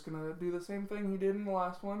 He's just going to do the same thing he did in the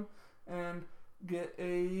last one and get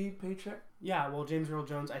a paycheck. Yeah, well, James Earl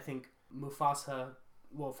Jones, I think Mufasa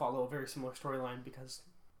will follow a very similar storyline because,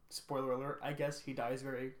 spoiler alert, I guess, he dies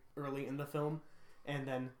very early in the film. And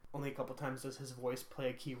then only a couple times does his voice play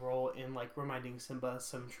a key role in like reminding Simba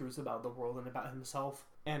some truths about the world and about himself.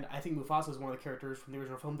 And I think Mufasa is one of the characters from the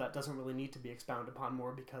original film that doesn't really need to be expounded upon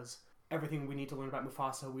more, because everything we need to learn about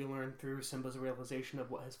Mufasa, we learn through Simba's realization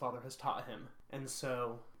of what his father has taught him. And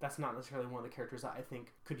so that's not necessarily one of the characters that I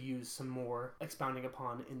think could use some more expounding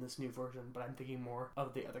upon in this new version, but I'm thinking more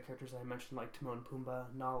of the other characters that I mentioned, like Timon,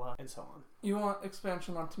 Pumbaa, Nala, and so on. You want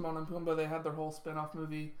expansion on Timon and Pumbaa? They had their whole spin-off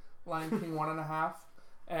movie, Lion King 1.5,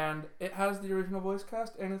 and it has the original voice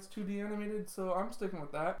cast and it's 2D animated, so I'm sticking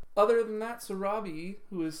with that. Other than that, Sarabi,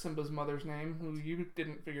 who is Simba's mother's name, who you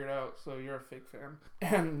didn't figure it out, so you're a fake fan,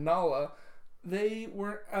 and Nala, they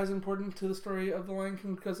weren't as important to the story of The Lion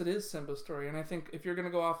King because it is Simba's story. And I think if you're going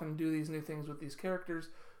to go off and do these new things with these characters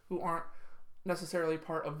who aren't necessarily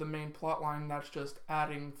part of the main plot line, that's just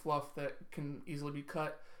adding fluff that can easily be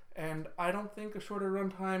cut. And I don't think a shorter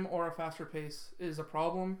runtime or a faster pace is a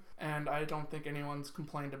problem, and I don't think anyone's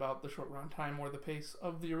complained about the short runtime or the pace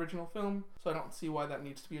of the original film, so I don't see why that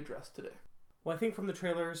needs to be addressed today. Well, I think from the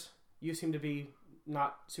trailers, you seem to be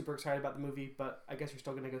not super excited about the movie, but I guess you're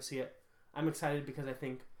still going to go see it. I'm excited because I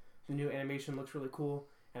think the new animation looks really cool,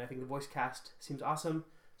 and I think the voice cast seems awesome,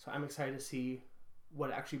 so I'm excited to see what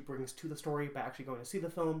it actually brings to the story by actually going to see the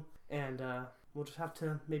film, and we'll just have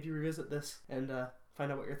to maybe revisit this and find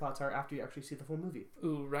out what your thoughts are after you actually see the full movie.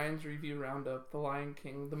 Ooh, Ryan's review roundup, The Lion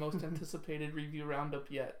King, the most anticipated review roundup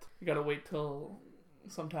yet. You gotta wait till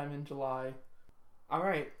sometime in July.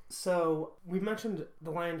 Alright, so we mentioned The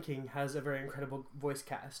Lion King has a very incredible voice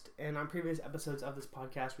cast, and on previous episodes of this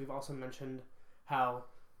podcast we've also mentioned how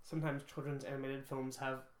sometimes children's animated films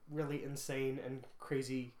have really insane and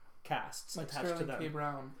crazy casts like attached Sterling to them. K.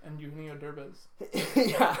 Brown and Eugenio Derbez.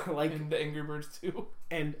 Yeah, like in The Angry Birds 2.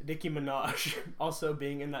 And Nicki Minaj also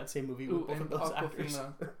being in that same movie with both of those actors.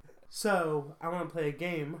 So, I want to play a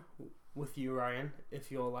game with you, Ryan, if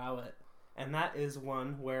you'll allow it. And that is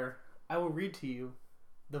one where I will read to you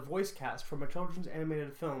the voice cast from a children's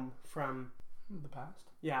animated film from... The past?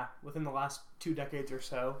 Yeah, within the last 2 decades or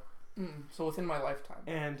so. So within my lifetime.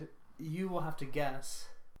 And you will have to guess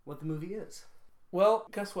what the movie is. Well,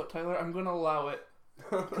 guess what, Tyler? I'm going to allow it.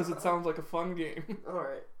 Because it sounds like a fun game.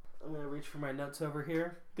 Alright. I'm going to reach for my notes over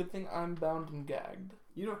here. Good thing I'm bound and gagged.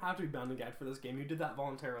 You don't have to be bound and gagged for this game. You did that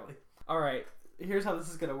voluntarily. Alright. Here's how this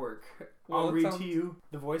is going to work. Well, I'll read to you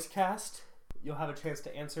the voice cast. You'll have a chance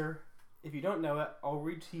to answer. If you don't know it, I'll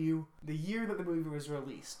read to you the year that the movie was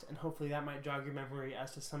released. And hopefully that might jog your memory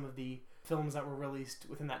as to some of the films that were released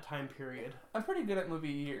within that time period. I'm pretty good at movie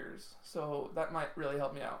years, so that might really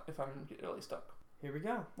help me out if I'm really stuck. Here we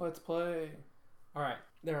go. Let's play. Alright,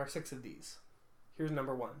 there are 6 of these. Here's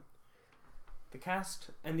number 1. The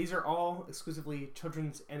cast, and these are all exclusively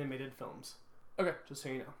children's animated films. Okay. Just so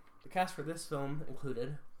you know. The cast for this film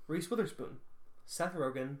included Reese Witherspoon, Seth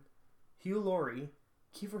Rogen, Hugh Laurie,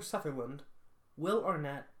 Kiefer Sutherland, Will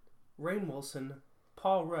Arnett, Rainn Wilson,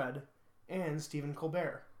 Paul Rudd, and Stephen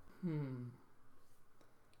Colbert.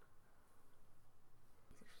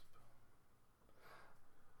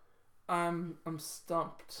 I'm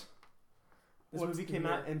stumped. This movie came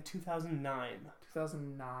out in 2009.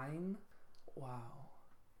 2009? Wow.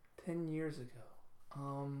 10 years ago.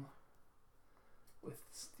 With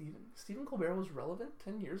Stephen Colbert was relevant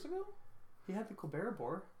 10 years ago? He had the Colbert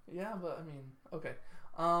Report. Yeah, but I mean, okay.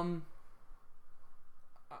 I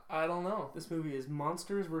don't know. This movie is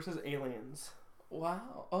Monsters vs. Aliens.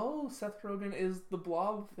 Wow. Oh, Seth Rogen is the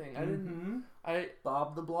blob thing.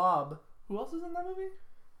 Bob the Blob. Who else is in that movie?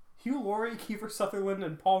 Hugh Laurie, Kiefer Sutherland,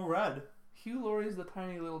 and Paul Rudd. Hugh Laurie is the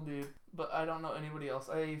tiny little dude, but I don't know anybody else.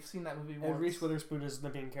 I've seen that movie once. And Reese Witherspoon is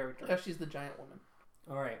the main character. Yeah, she's the giant woman.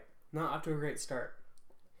 Alright. Not off to a great start.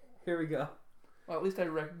 Here we go. Well, at least I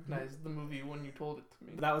recognized the movie when you told it to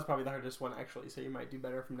me. That was probably the hardest one, actually, so you might do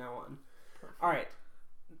better from now on. Alright.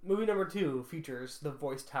 Movie number 2 features the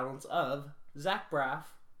voice talents of Zach Braff,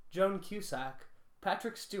 Joan Cusack,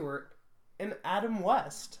 Patrick Stewart, and Adam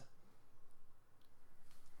West.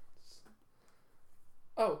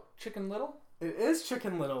 Oh, Chicken Little? It is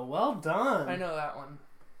Chicken Little. Well done. I know that one.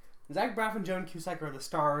 Zach Braff and Joan Cusack are the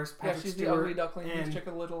stars. Patrick she's Stewart the ugly duckling. and He's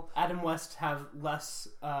Chicken Little. Adam West have less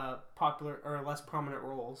popular or less prominent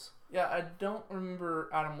roles. Yeah, I don't remember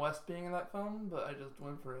Adam West being in that film, but I just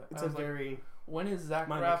went for it. It's a very... When is Zach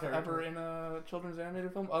Braff ever in a children's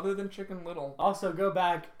animated film other than Chicken Little? Also, go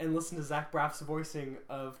back and listen to Zach Braff's voicing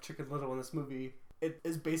of Chicken Little in this movie. It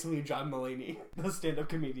is basically John Mulaney, the stand-up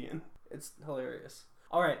comedian. It's hilarious.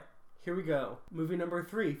 Alright, here we go. Movie number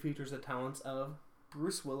 3 features the talents of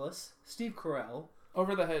Bruce Willis, Steve Carell,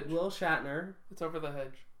 Over the Hedge. Will Shatner. It's Over the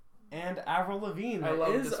Hedge. And Avril Lavigne. I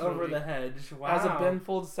love is this Over movie. the Hedge. Wow. As a Ben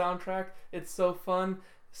Folds soundtrack, it's so fun.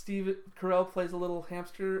 Steve Carell plays a little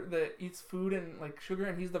hamster that eats food and like sugar,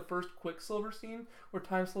 and he's the first Quicksilver scene where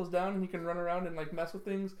time slows down and he can run around and like mess with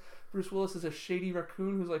things. Bruce Willis is a shady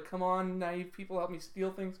raccoon who's like, "Come on, naive people, help me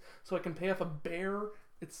steal things so I can pay off a bear."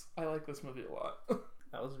 I like this movie a lot.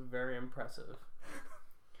 That was very impressive.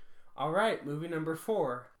 Alright, movie number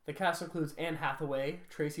 4. The cast includes Anne Hathaway,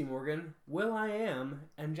 Tracy Morgan, Will.i.am,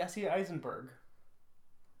 and Jesse Eisenberg.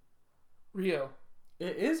 Rio.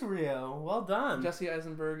 It is Rio. Well done. Jesse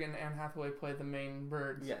Eisenberg and Anne Hathaway play the main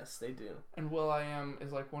birds. Yes, they do. And Will.i.am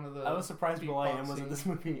is like one of the... I was surprised Will.i.am was in this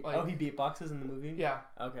movie. Like, oh, he beatboxes in the movie? Yeah.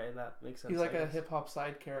 Okay, that makes sense. He's like a hip-hop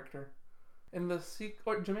side character. In the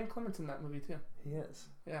sequel... Jermaine Clement's in that movie, too. He is.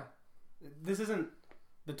 Yeah. This isn't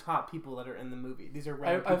the top people that are in the movie. These are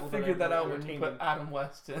random people. I figured that out when you put Adam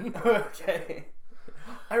West in. Okay.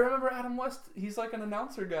 I remember Adam West. He's like an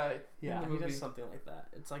announcer guy. Yeah, he does something like that.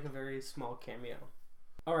 It's like a very small cameo.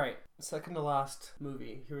 Alright, second to last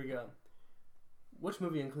movie. Here we go. Which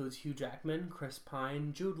movie includes Hugh Jackman, Chris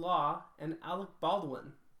Pine, Jude Law, and Alec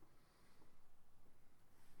Baldwin?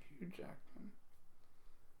 Hugh Jackman.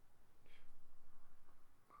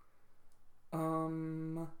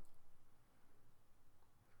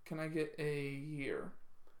 Can I get a year?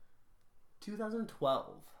 2012.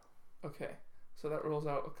 Okay, so that rolls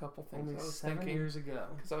out a couple things. Only I was 7 years ago.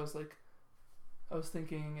 Because I was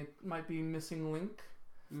thinking it might be Missing Link,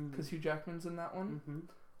 because Hugh Jackman's in that one. Mm-hmm.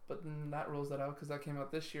 But then that rolls that out because that came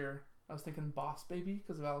out this year. I was thinking Boss Baby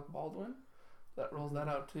because of Alec Baldwin. That rolls that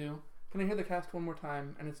out too. Can I hear the cast one more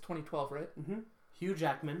time? And it's 2012, right? Mm-hmm. Hugh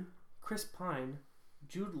Jackman, Chris Pine,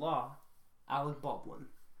 Jude Law, Alec Baldwin.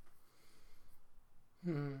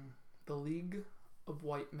 The League of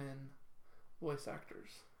White Men voice actors.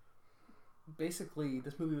 basically,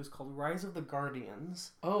 this movie was called Rise of the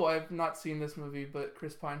Guardians. Oh, I've not seen this movie, but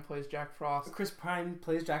Chris Pine plays Jack Frost. Chris Pine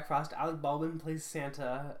plays Jack Frost. Alec Baldwin plays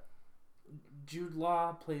Santa. Jude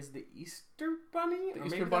Law plays the Easter Bunny. The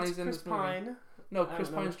Easter Bunny's in this movie. Pine. No, Chris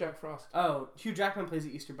Pine's Jack Frost. Oh, Hugh Jackman plays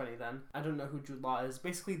the Easter Bunny then. I don't know who Jude Law is.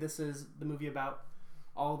 Basically, this is the movie about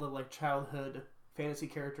all the like childhood fantasy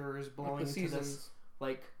characters belonging to this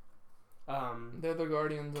like they're the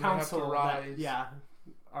guardians and council they have to rise. that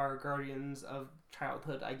are guardians of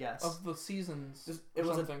childhood, I guess. Of the seasons. It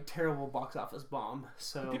was a terrible box office bomb.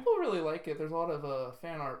 So people really like it. There's a lot of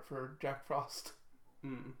fan art for Jack Frost.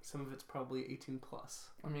 Some of it's probably 18 plus.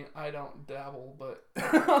 I mean, I don't dabble, but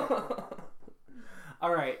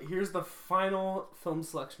Alright, here's the final film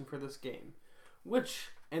selection for this game. Which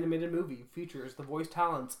animated movie features the voice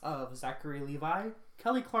talents of Zachary Levi,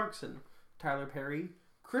 Kelly Clarkson, Tyler Perry,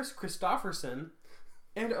 Chris Christopherson,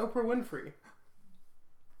 and Oprah Winfrey?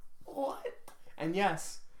 What? And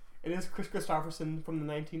yes, it is Chris Christopherson from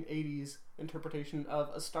the 1980s interpretation of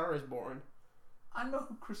A Star Is Born. I know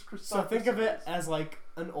who Chris Christopherson So think of it as like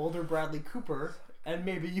an older Bradley Cooper, and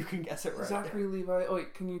maybe you can guess it right. Zachary Levi. Oh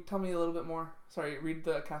wait, can you tell me a little bit more? Sorry, read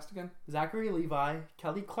the cast again. Zachary Levi,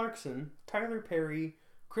 Kelly Clarkson, Tyler Perry,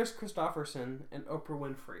 Chris Christopherson, and Oprah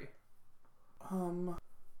Winfrey.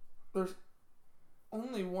 There's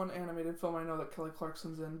only one animated film I know that Kelly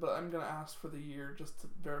Clarkson's in, but I'm gonna ask for the year just to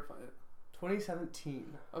verify it.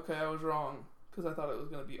 2017. Okay, I was wrong because I thought it was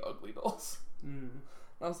gonna be Ugly Dolls.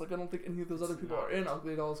 I was like, I don't think any of those other people are in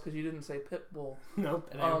Ugly Dolls because you didn't say Pitbull. Nope,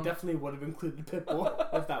 and I definitely would have included Pitbull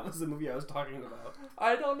if that was the movie I was talking about.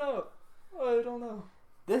 I don't know.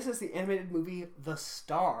 This is the animated movie The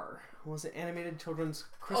Star. It was an animated children's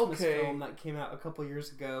Christmas film that came out a couple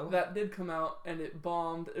years ago. That did come out and it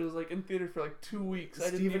bombed. It was like in theater for like 2 weeks.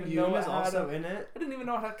 Stephen Yeun is also in it. I didn't even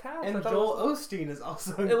know it had cast. And Joel Osteen is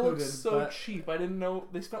also included. It looks so cheap. I didn't know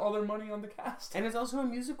they spent all their money on the cast. And it's also a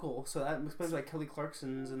musical, so that explains why Kelly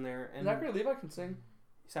Clarkson's in there. And Zachary Levi can sing.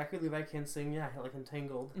 Zachary Levi can sing, yeah, like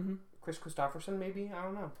Entangled. Mm-hmm. Chris Christopherson, maybe? I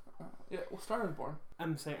don't know. Yeah, well, Star Is Born.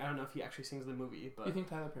 I'm saying I don't know if he actually sings the movie, but You think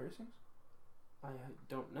Tyler Perry sings? I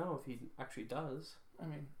don't know if he actually does. I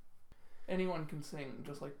mean, anyone can sing,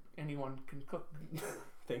 just like anyone can cook.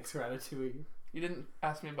 Thanks, Ratatouille. You didn't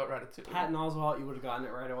ask me about Ratatouille. Patton Oswalt, you would have gotten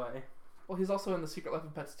it right away. Well, he's also in The Secret Life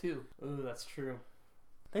of Pets too. Ooh, that's true.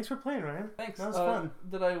 Thanks for playing, Ryan. Thanks. That was fun.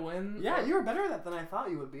 Did I win? Yeah, you were better at that than I thought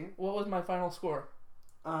you would be. What was my final score?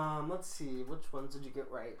 Let's see. Which ones did you get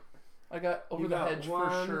right? I got Over the Hedge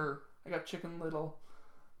for sure. I got Chicken Little.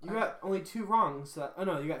 You got only 2 wrong. So, oh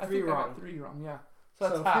no, you got 3 wrong. I got 3 wrong. Yeah. So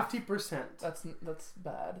that's half. 50%. That's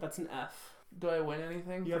bad. That's an F. Do I win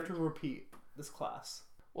anything? You have to repeat this class.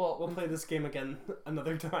 Well, we'll play this game again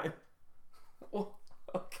another time. Well,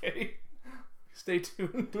 okay. Stay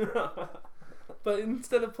tuned. But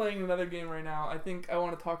instead of playing another game right now, I think I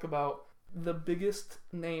want to talk about the biggest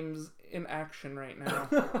names in action right now.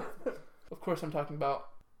 Of course, I'm talking about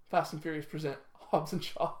Fast and Furious present Hobbs and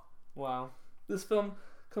Shaw. Wow. This film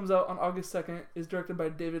comes out on August 2nd, is directed by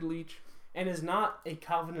David Leitch. And is not a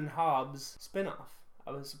Calvin and Hobbes spin-off.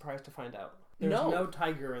 I was surprised to find out. There's no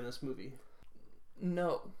tiger in this movie.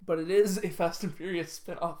 No, but it is a Fast and Furious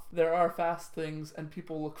spin-off. There are fast things and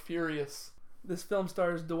people look furious. This film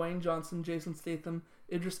stars Dwayne Johnson, Jason Statham,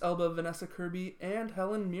 Idris Elba, Vanessa Kirby, and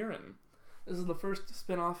Helen Mirren. This is the first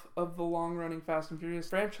spin-off of the long-running Fast and Furious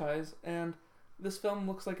franchise, and this film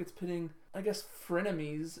looks like it's pitting, I guess,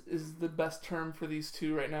 frenemies is the best term for these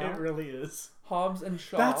two right now. It really is. Hobbs and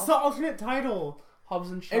Shaw. That's the alternate title. Hobbs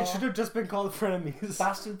and Shaw. It should have just been called Frenemies.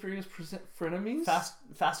 Fast and Furious present frenemies?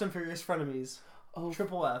 Fast and Furious Frenemies. Oh.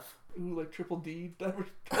 Triple F. Ooh, like Triple D.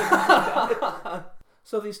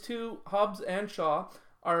 So these two, Hobbs and Shaw,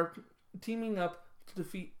 are teaming up to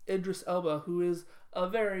defeat Idris Elba, who is a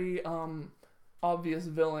very obvious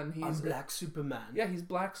villain. He's Black Superman. Yeah, he's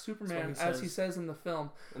Black Superman, as he says in the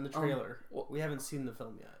film. In the trailer. We haven't seen the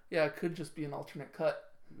film yet. Yeah, it could just be an alternate cut.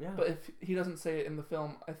 Yeah. But if he doesn't say it in the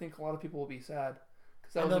film, I think a lot of people will be sad.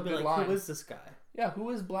 Because that and was a they'll good be like, line. Who is this guy? Yeah, who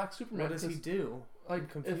is Black Superman? What does he do? Like, I'm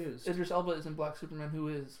confused. If Idris Elba isn't Black Superman, who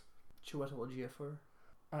is? Chiwetel Ejiofor?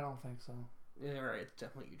 I don't think so. Yeah, right. It's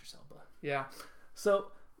definitely Idris Elba. Yeah. So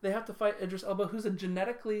they have to fight Idris Elba, who's a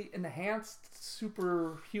genetically enhanced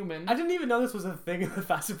superhuman. I didn't even know this was a thing in the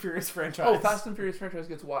Fast and Furious franchise. Oh, Fast and Furious franchise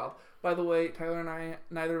gets wild. By the way, Tyler and I,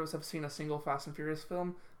 neither of us have seen a single Fast and Furious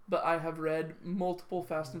film, but I have read multiple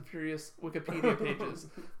Fast and Furious Wikipedia pages.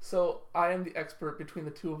 So I am the expert between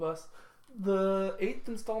the two of us. The 8th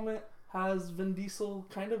installment has Vin Diesel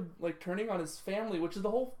kind of like turning on his family, which is the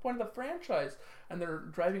whole point of the franchise, and they're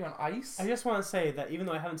driving on ice. I just want to say that even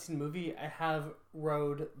though I haven't seen the movie, I have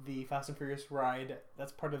rode the Fast and Furious ride.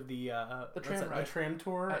 That's part of the tram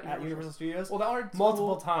tour at Universal Studios. Well, that ride's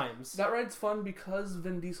multiple times. That ride's fun because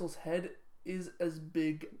Vin Diesel's head is as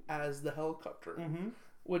big as the helicopter,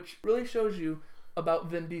 which really shows you about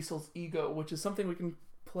Vin Diesel's ego, which is something we can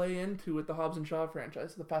play into with the Hobbs and Shaw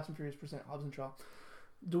franchise, the Fast and Furious present Hobbs and Shaw.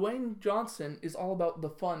 Dwayne Johnson is all about the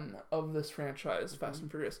fun of this franchise, Fast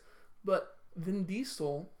and Furious. But Vin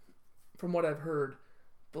Diesel, from what I've heard,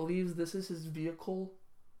 believes this is his vehicle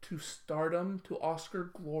to stardom, to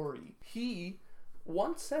Oscar glory. He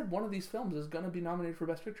once said one of these films is going to be nominated for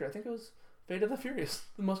Best Picture. I think it was Fate of the Furious,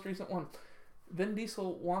 the most recent one. Vin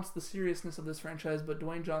Diesel wants the seriousness of this franchise, but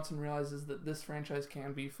Dwayne Johnson realizes that this franchise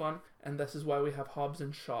can be fun, and this is why we have Hobbs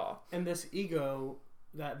and Shaw. And this ego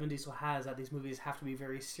that Vin Diesel has, that these movies have to be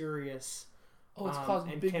very serious. Oh, it's caused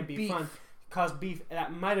and big can't be beef. fun. Caused beef.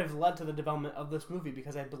 That might have led to the development of this movie,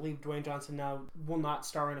 because I believe Dwayne Johnson now will not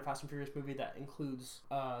star in a Fast and Furious movie that includes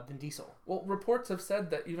Vin Diesel. Well, reports have said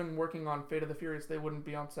that even working on Fate of the Furious, they wouldn't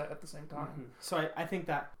be on set at the same time. So I think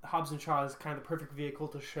that Hobbs and Shaw is kind of the perfect vehicle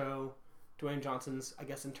to show Dwayne Johnson's, I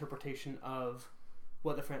guess, interpretation of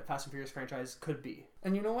what the Fast and Furious franchise could be.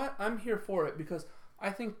 And you know what? I'm here for it, because I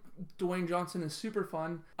think Dwayne Johnson is super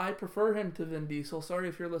fun. I prefer him to Vin Diesel. Sorry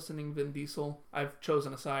if you're listening, Vin Diesel. I've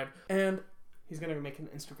chosen a side. And he's going to make an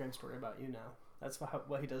Instagram story about you now. That's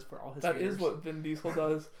what he does for all his That haters. is what Vin Diesel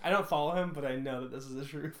does. I don't follow him, but I know that this is the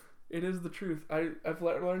truth. It is the truth. I've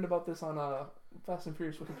learned about this on Fast and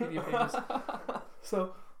Furious Wikipedia pages.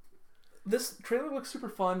 So, this trailer looks super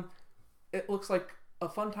fun. It looks like a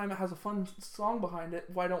fun time. It has a fun song behind it.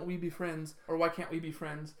 Why don't we be friends? Or why can't we be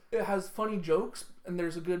friends? It has funny jokes, and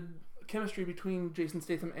there's a good chemistry between Jason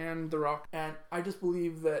Statham and The Rock. And I just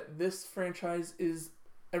believe that this franchise is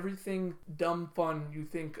everything dumb fun you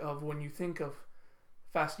think of when you think of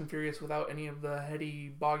Fast and Furious, without any of the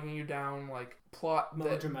heady, bogging you down, like, plot.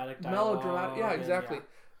 Melodramatic dialogue. Yeah, exactly.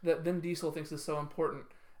 That Vin Diesel thinks is so important.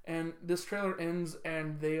 And this trailer ends,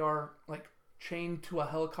 and they are, like, chained to a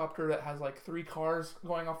helicopter that has like 3 cars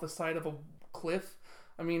going off the side of a cliff.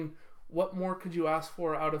 I mean, what more could you ask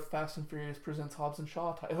for out of Fast and Furious presents Hobbs and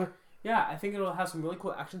Shaw, Tyler? Yeah, I think it'll have some really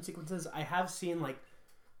cool action sequences. I have seen like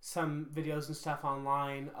some videos and stuff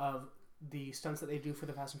online of the stunts that they do for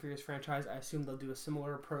the Fast and Furious franchise. I assume they'll do a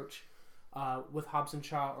similar approach with Hobbs and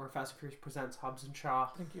Shaw, or Fast and Furious presents Hobbs and Shaw.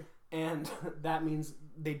 Thank you. And that means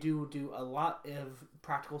they do a lot of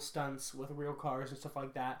practical stunts with real cars and stuff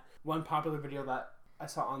like that. One popular video that I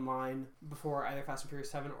saw online before either Fast and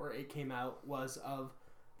Furious 7 or 8 came out was of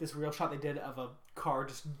this real shot they did of a car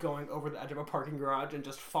just going over the edge of a parking garage and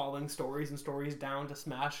just falling stories and stories down to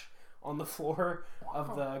smash on the floor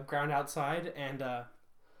of the ground outside. And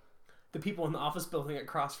the people in the office building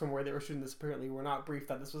across from where they were shooting this apparently were not briefed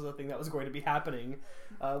that this was a thing that was going to be happening,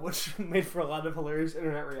 which made for a lot of hilarious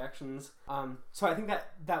internet reactions. So I think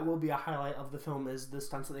that will be a highlight of the film, is the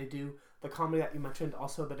stunts that they do. The comedy that you mentioned,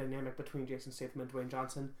 also the dynamic between Jason Statham and Dwayne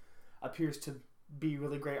Johnson appears to be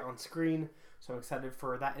really great on screen, so I'm excited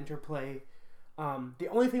for that interplay. The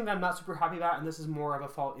only thing that I'm not super happy about, and this is more of a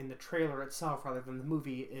fault in the trailer itself rather than the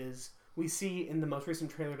movie, is we see in the most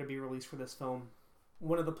recent trailer to be released for this film,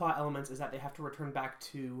 one of the plot elements is that they have to return back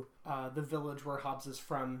to the village where Hobbs is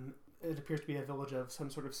from. It appears to be a village of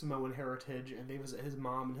some sort of Samoan heritage, and they visit his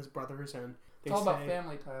mom and his brothers, and it's all about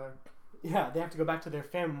family, Tyler. Yeah, they have to go back to their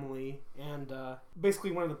family, and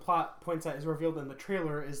basically one of the plot points that is revealed in the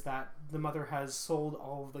trailer is that the mother has sold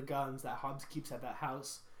all of the guns that Hobbs keeps at that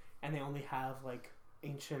house, and they only have like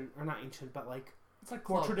ancient, or not ancient, but like it's like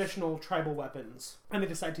more traditional tribal weapons, and they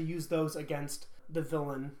decide to use those against the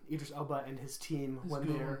villain Idris Elba and his team when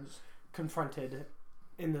they're confronted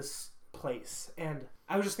in this place. And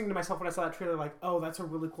I was just thinking to myself when I saw that trailer, like, oh, that's a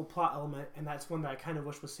really cool plot element, and that's one that I kind of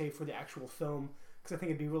wish was saved for the actual film, because I think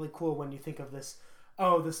it'd be really cool when you think of this,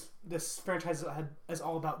 oh, this franchise is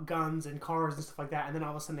all about guns and cars and stuff like that, and then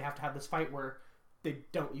all of a sudden they have to have this fight where they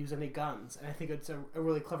don't use any guns. And I think it's a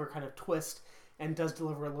really clever kind of twist, and does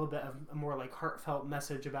deliver a little bit of a more like heartfelt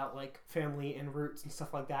message about like family and roots and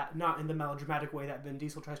stuff like that, not in the melodramatic way that Vin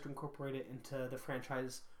Diesel tries to incorporate it into the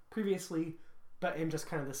franchise previously, but in just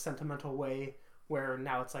kind of this sentimental way where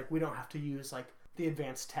now it's like we don't have to use like the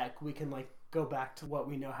advanced tech, we can like go back to what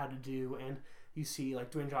we know how to do. And you see like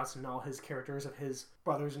Dwayne Johnson and all his characters of his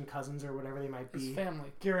brothers and cousins or whatever they might be, his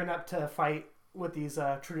family, gearing up to fight with these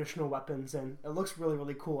traditional weapons, and it looks really,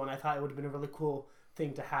 really cool. And I thought it would have been a really cool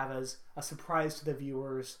thing to have as a surprise to the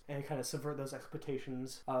viewers and kind of subvert those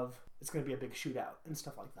expectations of it's going to be a big shootout and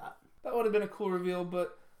stuff like that. That would have been a cool reveal,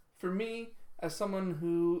 but For me, as someone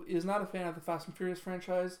who is not a fan of the Fast and Furious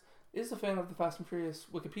franchise, is a fan of the Fast and Furious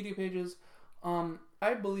Wikipedia pages,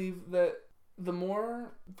 I believe that the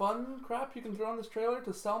more fun crap you can throw on this trailer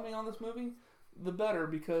to sell me on this movie, the better,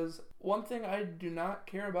 because one thing I do not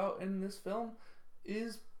care about in this film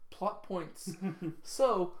is plot points.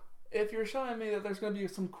 So, if you're showing me that there's going to be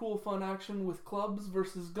some cool fun action with clubs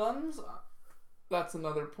versus guns, that's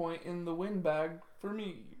another point in the win bag for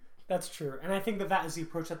me. That's true. And I think that is the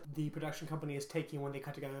approach that the production company is taking when they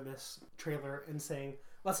cut together this trailer and saying,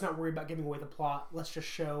 let's not worry about giving away the plot. Let's just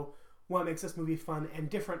show what makes this movie fun and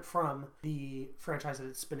different from the franchise that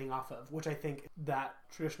it's spinning off of, which I think that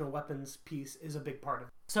traditional weapons piece is a big part of.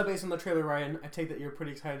 So based on the trailer, Ryan, I take that you're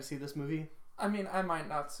pretty excited to see this movie? I mean, I might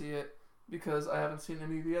not see it because I haven't seen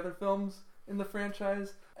any of the other films in the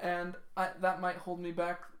franchise, and that might hold me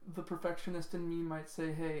back. The perfectionist in me might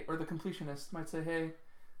say, hey, or the completionist might say, hey,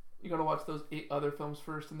 you gotta watch those 8 other films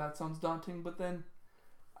first, and that sounds daunting, but then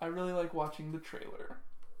I really like watching the trailer.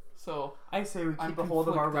 So I say we keep a hold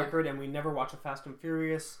of our record and we never watch a Fast and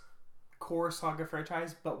Furious core saga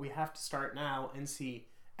franchise, but we have to start now and see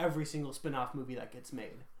every single spin-off movie that gets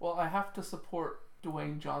made. Well, I have to support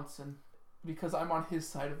Dwayne Johnson because I'm on his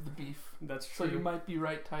side of the beef. That's true. So you might be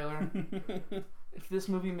right, Tyler. If this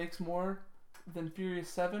movie makes more than Furious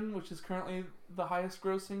 7, which is currently the highest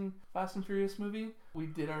grossing Fast and Furious movie, we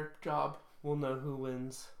did our job. We'll know who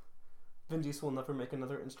wins. Vin Diesel will never make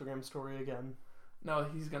another Instagram story again. No,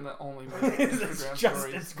 he's gonna only make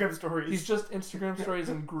Instagram stories. He's just Instagram stories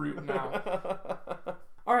and Groot now.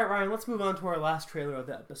 Alright, Ryan, let's move on to our last trailer of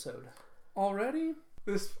the episode. Already?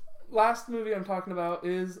 This last movie I'm talking about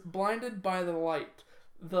is Blinded by the Light.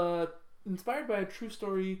 Inspired by a true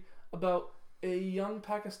story about a young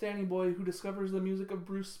Pakistani boy who discovers the music of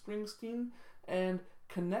Bruce Springsteen and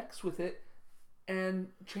connects with it and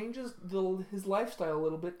changes his lifestyle a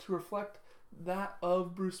little bit to reflect that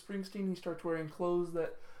of Bruce Springsteen. He starts wearing clothes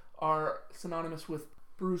that are synonymous with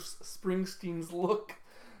Bruce Springsteen's look,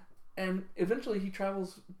 and eventually he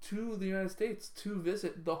travels to the United States to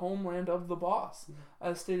visit the homeland of the boss,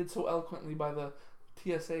 as stated so eloquently by the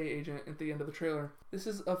TSA agent at the end of the trailer. This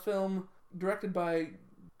is a film directed by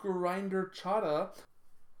Gurinder Chadha.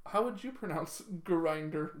 How would you pronounce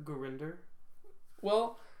Gurinder?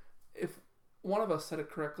 Well, if one of us said it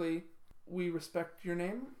correctly, we respect your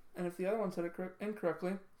name. And if the other one said it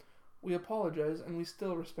incorrectly, we apologize and we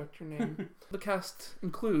still respect your name. The cast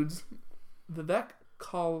includes Vivek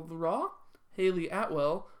Kalra, Haley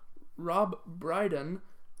Atwell, Rob Brydon,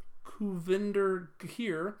 Kuvinder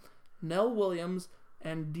Gahir, Nell Williams,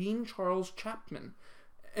 and Dean Charles Chapman.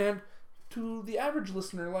 And to the average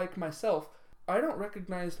listener like myself, I don't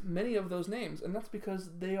recognize many of those names, and that's because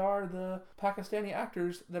they are the Pakistani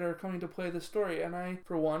actors that are coming to play this story, and I,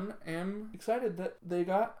 for one, am excited that they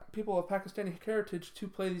got people of Pakistani heritage to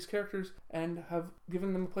play these characters and have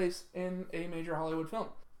given them a place in a major Hollywood film.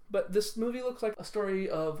 But this movie looks like a story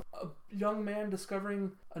of a young man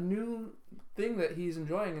discovering a new thing that he's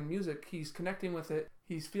enjoying in music. He's connecting with it,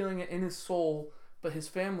 he's feeling it in his soul, but his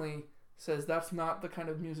family says that's not the kind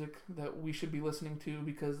of music that we should be listening to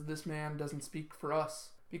because this man doesn't speak for us,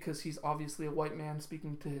 because he's obviously a white man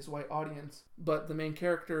speaking to his white audience. But the main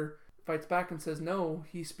character fights back and says, no,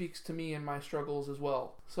 he speaks to me and my struggles as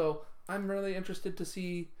well. So I'm really interested to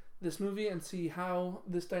see this movie and see how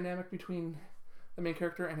this dynamic between the main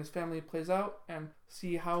character and his family plays out, and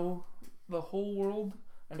see how the whole world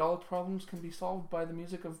and all its problems can be solved by the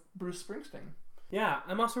music of Bruce Springsteen. Yeah,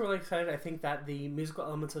 I'm also really excited. I think that the musical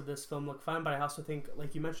elements of this film look fun, but I also think,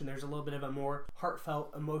 like you mentioned, there's a little bit of a more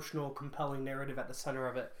heartfelt, emotional, compelling narrative at the center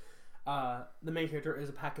of it. The main character is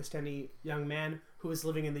a Pakistani young man who is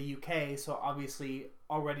living in the UK, so obviously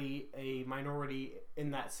already a minority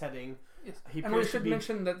in that setting. Yes. And we should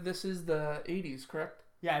mention that this is the 80s, correct?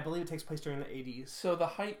 Yeah, I believe it takes place during the 80s. So the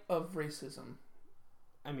height of racism.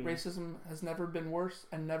 I mean, racism has never been worse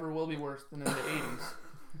and never will be worse than in the 80s.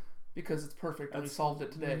 Because it's perfect and we solved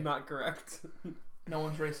it today. Not correct. No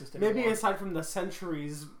one's racist anymore. Maybe aside from the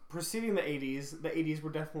centuries preceding the 80s were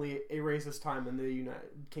definitely a racist time in the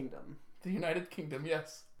United Kingdom. The United Kingdom,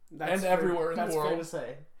 yes. That's and everywhere in the world. That's fair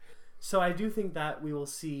to say. So I do think that we will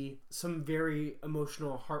see some very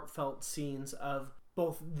emotional, heartfelt scenes of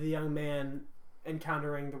both the young man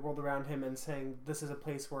encountering the world around him and saying, this is a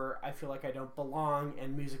place where I feel like I don't belong,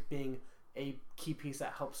 and music being a key piece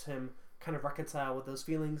that helps him kind of reconcile with those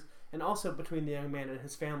feelings. And also between the young man and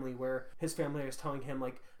his family, where his family is telling him,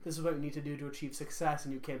 like, this is what you need to do to achieve success,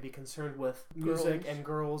 and you can't be concerned with music and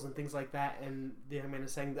girls and things like that. And the young man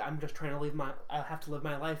is saying that I'm just trying to I have to live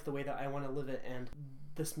my life the way that I want to live it, and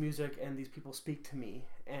this music and these people speak to me.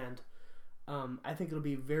 And I think it'll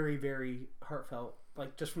be very, very heartfelt.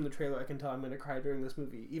 Like, just from the trailer, I can tell I'm going to cry during this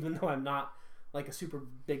movie. Even though I'm not, like, a super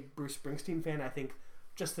big Bruce Springsteen fan, I think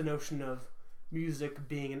just the notion of music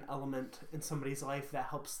being an element in somebody's life that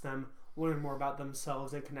helps them learn more about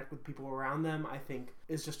themselves and connect with people around them, I think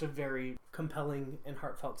is just a very compelling and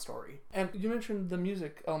heartfelt story. And you mentioned the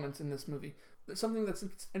music elements in this movie. Something that's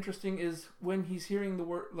interesting is when he's hearing the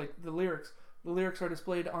word, like the lyrics are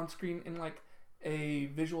displayed on screen in like a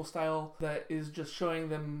visual style that is just showing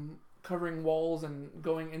them covering walls and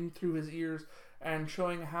going in through his ears, and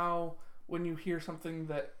showing how when you hear something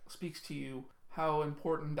that speaks to you, how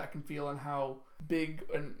important that can feel, and how big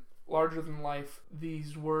and larger than life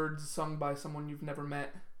these words sung by someone you've never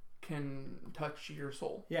met can touch your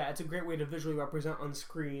soul. Yeah, it's a great way to visually represent on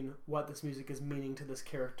screen what this music is meaning to this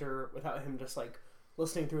character without him just like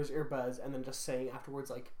listening through his earbuds and then just saying afterwards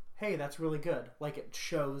like, hey, that's really good. Like, it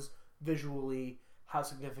shows visually how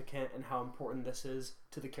significant and how important this is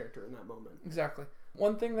to the character in that moment. Exactly.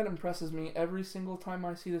 One thing that impresses me every single time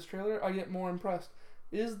I see this trailer, I get more impressed,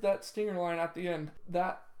 is that stinger line at the end.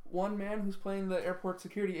 That one man who's playing the airport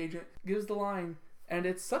security agent gives the line, and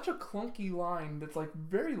it's such a clunky line that's like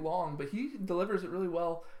very long, but he delivers it really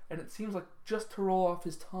well, and it seems like just to roll off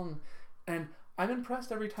his tongue. And I'm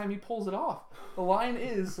impressed every time he pulls it off. The line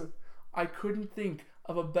is, I couldn't think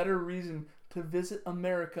of a better reason to visit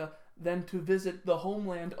America than to visit the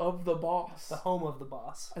homeland of the boss. The home of the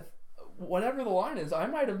boss. Whatever the line is, I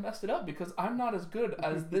might have messed it up because I'm not as good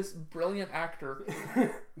as this brilliant actor.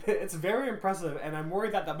 It's very impressive, and I'm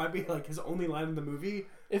worried that might be like his only line in the movie.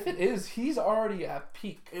 If it is, he's already at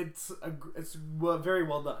peak. It's very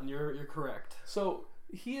well done. You're correct. So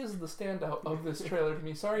he is the standout of this trailer to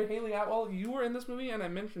me. Sorry, Haley Atwell, you were in this movie and I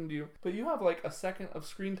mentioned you, but you have like a second of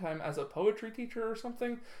screen time as a poetry teacher or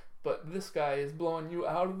something. But this guy is blowing you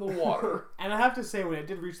out of the water. And I have to say, when it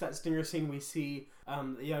did reach that stinger scene, we see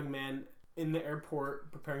the young man in the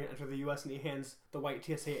airport preparing to enter the U.S. and he hands the white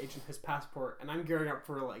TSA agent his passport. And I'm gearing up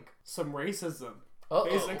for like some racism,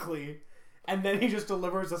 basically. And then he just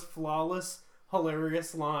delivers this flawless,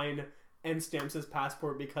 hilarious line and stamps his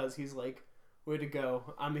passport because he's like, way to go.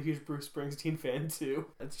 I'm a huge Bruce Springsteen fan too.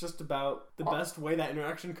 It's just about the best way that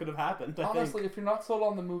interaction could have happened, I Honestly, think. If you're not sold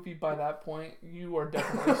on the movie by that point, you are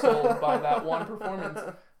definitely sold by that one performance.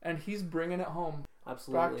 And he's bringing it home.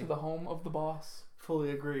 Absolutely. Back to the home of the boss.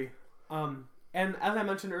 Fully agree. And as I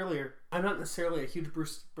mentioned earlier, I'm not necessarily a huge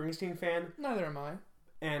Bruce Springsteen fan. Neither am I.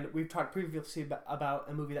 And we've talked previously about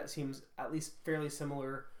a movie that seems at least fairly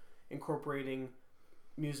similar, incorporating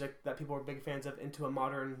music that people are big fans of into a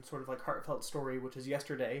modern sort of like heartfelt story, which is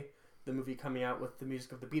Yesterday, the movie coming out with the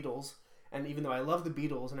music of the Beatles. And even though I love the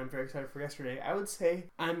Beatles and I'm very excited for Yesterday, I would say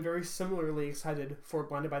I'm very similarly excited for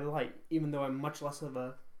Blinded by the Light, even though I'm much less of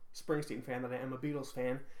a Springsteen fan than I am a Beatles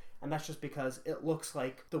fan. And that's just because it looks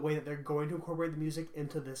like the way that they're going to incorporate the music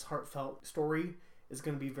into this heartfelt story is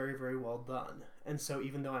going to be very, very well done. And so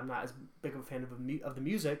even though I'm not as big of a fan of the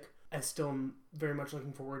music, I still am very much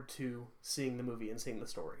looking forward to seeing the movie and seeing the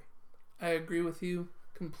story. I agree with you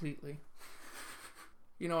completely.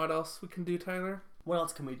 You know what else we can do, Tyler? What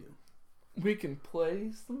else can we do? We can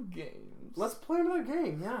play some games. Let's play another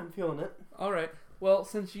game. Yeah, I'm feeling it. Alright. Well,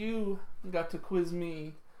 since you got to quiz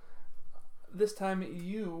me, this time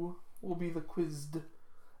you will be the quizzed,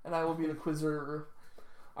 and I will be the quizzer.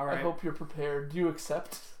 Alright. I hope you're prepared. Do you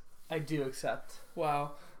accept? I do accept.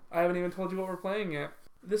 Wow. I haven't even told you what we're playing yet.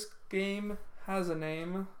 This game has a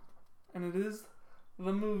name, and it is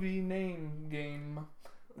the Movie Name Game.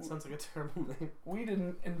 That sounds like a terrible name. We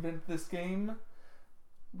didn't invent this game,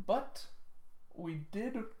 but we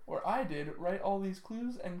did, or I did, write all these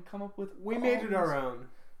clues and come up with... We made it our own.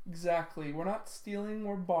 Exactly. We're not stealing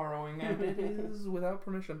or borrowing, and it is without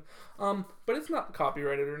permission. But it's not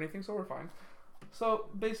copyrighted or anything, so we're fine. So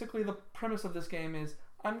basically the premise of this game is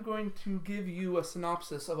I'm going to give you a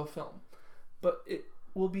synopsis of a film, but it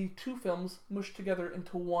will be two films mushed together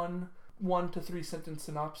into one 1 to 3 sentence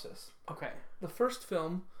synopsis. Okay. The first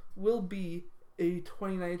film will be a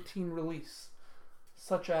 2019 release,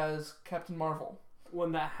 such as Captain Marvel.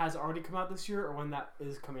 One that has already come out this year, or one that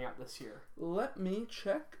is coming out this year? Let me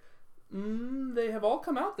check. They have all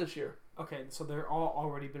come out this year. Okay, so they're all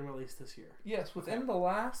already been released this year. Yes, within the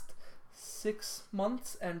last 6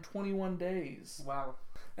 months and 21 days. Wow.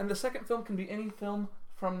 And the second film can be any film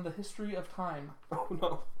from the history of time. Oh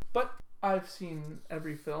no. But I've seen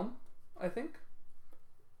every film, I think.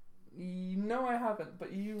 No, I haven't,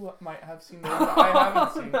 but you might have seen them that I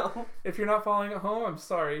haven't seen. No. If you're not following at home, I'm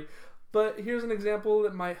sorry. But here's an example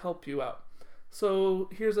that might help you out. So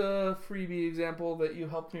here's a freebie example that you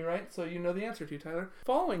helped me write, so you know the answer to, Tyler.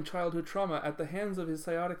 Following childhood trauma at the hands of his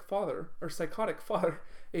psychotic father,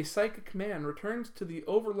 a psychic man returns to the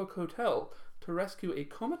Overlook Hotel to rescue a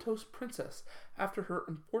comatose princess after her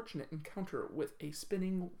unfortunate encounter with a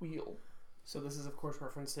spinning wheel. So this is, of course,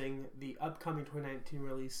 referencing the upcoming 2019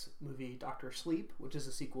 release movie Doctor Sleep, which is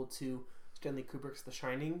a sequel to Stanley Kubrick's The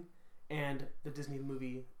Shining, and the Disney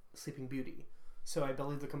movie Sleeping Beauty. So I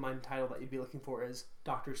believe the combined title that you'd be looking for is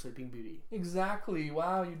Dr. Sleeping Beauty. Exactly.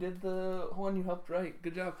 Wow, you did the one you helped write.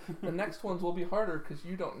 Good job. The next ones will be harder because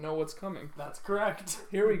you don't know what's coming. That's correct.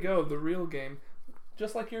 Here we go, the real game.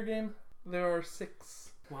 Just like your game, there are 6.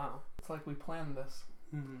 Wow. It's like we planned this.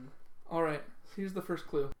 Mm-hmm. Alright, here's the first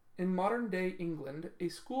clue. In modern-day England, a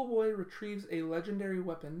schoolboy retrieves a legendary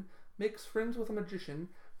weapon, makes friends with a magician,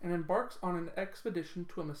 and embarks on an expedition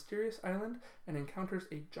to a mysterious island and encounters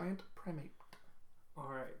a giant primate.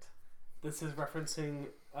 Alright. This is referencing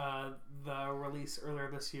the release earlier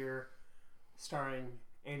this year starring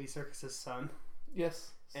Andy Serkis' son.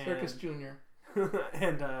 Yes, Serkis Jr.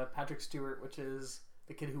 and Patrick Stewart, which is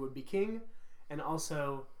the kid who would be king, and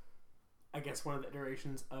also, I guess, one of the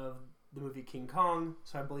iterations of the movie King Kong.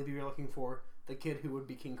 So I believe you're looking for the kid who would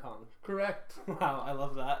be King Kong. Correct. Wow, I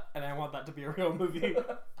love that, and I want that to be a real movie.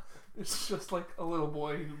 It's just like a little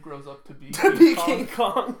boy who grows up to be King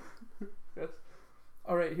Kong. Yes.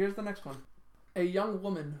 Alright, here's the next one. A young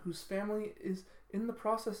woman whose family is in the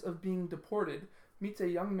process of being deported meets a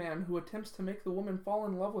young man who attempts to make the woman fall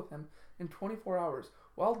in love with him in 24 hours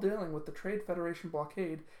while dealing with the Trade Federation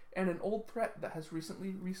blockade and an old threat that has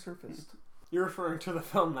recently resurfaced. You're referring to the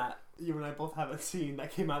film that you and I both haven't seen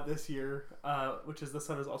that came out this year, which is The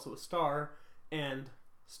Sun Is Also a Star, and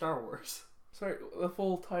Star Wars. Sorry, the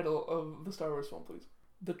full title of the Star Wars film, please.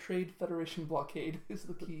 The Trade Federation blockade is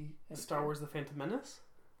the key. Star Wars The Phantom Menace?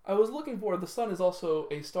 I was looking for The Sun Is Also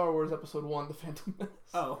a Star Wars Episode 1, The Phantom Menace.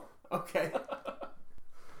 Oh, okay.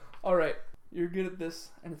 Alright, you're good at this,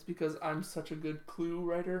 and it's because I'm such a good clue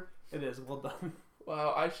writer. It is, well done.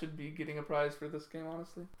 Wow, I should be getting a prize for this game,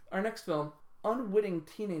 honestly. Our next film. Unwitting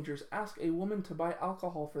teenagers ask a woman to buy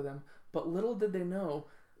alcohol for them, but little did they know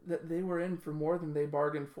that they were in for more than they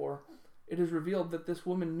bargained for. It is revealed that this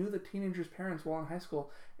woman knew the teenager's parents while in high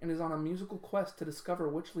school and is on a musical quest to discover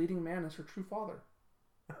which leading man is her true father.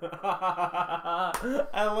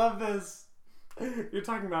 I love this. You're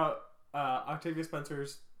talking about Octavia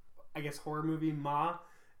Spencer's, I guess, horror movie Ma,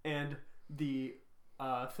 and the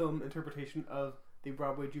film interpretation of the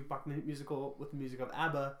Broadway jukebox musical with the music of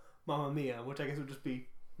ABBA, Mamma Mia, which I guess would just be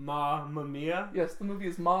Mamma Mia. Yes, the movie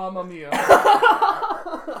is Mamma Mia.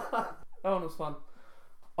 That one was fun.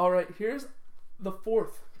 Alright, here's the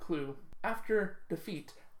 4th clue. After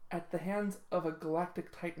defeat at the hands of a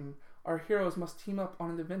galactic titan, our heroes must team up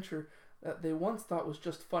on an adventure that they once thought was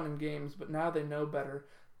just fun and games, but now they know better.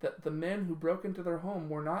 That the men who broke into their home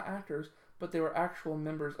were not actors, but they were actual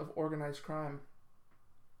members of organized crime.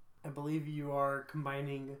 I believe you are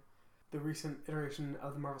combining the recent iteration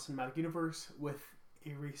of the Marvel Cinematic Universe with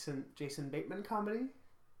a recent Jason Bateman comedy.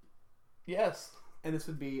 Yes. And this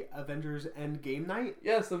would be Avengers Endgame Night?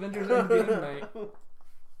 Yes, Avengers Endgame Night.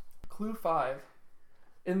 Clue 5.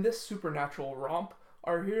 In this supernatural romp,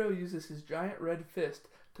 our hero uses his giant red fist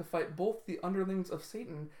to fight both the underlings of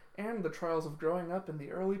Satan and the trials of growing up in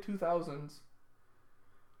the early 2000s.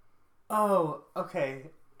 Oh,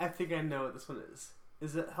 okay. I think I know what this one is.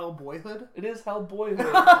 Is it Hellboyhood? It is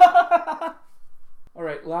Hellboyhood.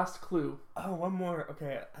 Alright, last clue. Oh, one more.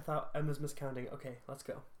 Okay, I thought I was miscounting. Okay, let's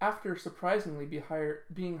go. After surprisingly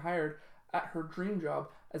being hired at her dream job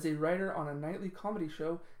as a writer on a nightly comedy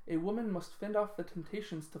show, a woman must fend off the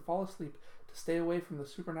temptations to fall asleep to stay away from the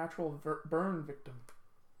supernatural burn victim.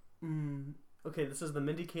 Okay, this is the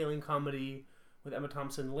Mindy Kaling comedy with Emma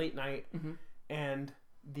Thompson, Late Night, and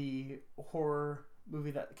the horror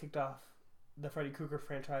movie that kicked off the Freddy Krueger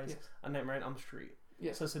franchise, yes. A Nightmare on Elm Street.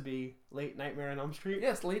 Yes. So this would be Late Nightmare on Elm Street?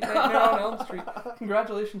 Yes, Late Nightmare on Elm Street.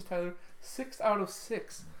 Congratulations, Tyler. 6 out of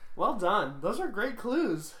 6. Well done. Those are great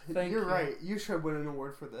clues. Thank you. You're right. You should win an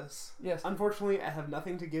award for this. Yes. Unfortunately, I have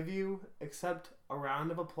nothing to give you except a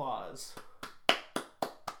round of applause.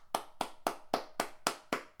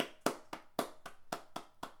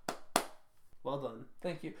 Well done.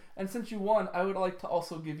 Thank you. And since you won, I would like to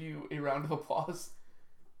also give you a round of applause.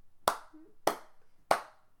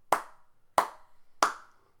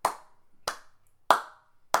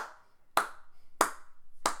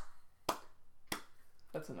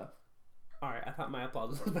 That's enough. Alright, I thought my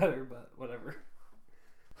applause was better, but whatever.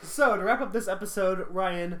 So, to wrap up this episode,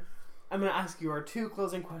 Ryan, I'm going to ask you our 2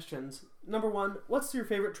 closing questions. Number 1, what's your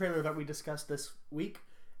favorite trailer that we discussed this week?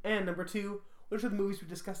 And number 2, which of the movies we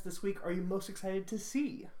discussed this week are you most excited to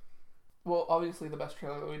see? Well, obviously the best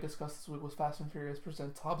trailer that we discussed this week was Fast and Furious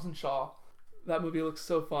Presents Hobbs and Shaw. That movie looks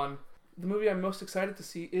so fun. The movie I'm most excited to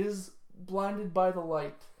see is Blinded by the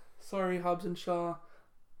Light. Sorry, Hobbs and Shaw.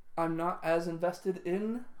 I'm not as invested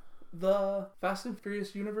in the Fast and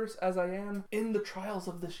Furious universe as I am in the trials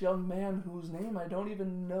of this young man whose name I don't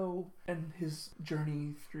even know and his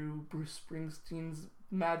journey through Bruce Springsteen's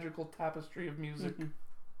magical tapestry of music.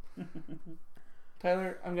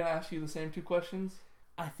 Tyler, I'm going to ask you the same two questions.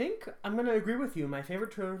 I think I'm going to agree with you. My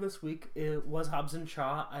favorite trailer this week was Hobbs and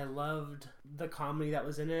Shaw. I loved the comedy that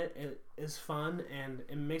was in it. It is fun, and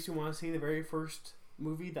it makes me want to see the very first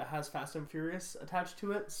movie that has Fast and Furious attached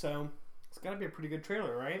to it, so it's got to be a pretty good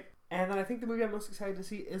trailer, right? And then I think the movie I'm most excited to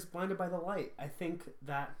see is Blinded by the Light. I think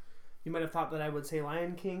that you might have thought that I would say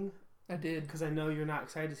Lion King. I did. Because I know you're not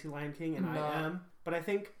excited to see Lion King, and No. I am. But I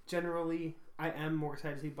think generally I am more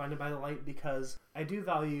excited to see Blinded by the Light because I do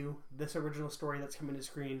value this original story that's coming to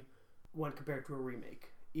screen when compared to a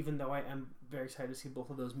remake, even though I am very excited to see both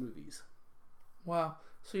of those movies. Wow.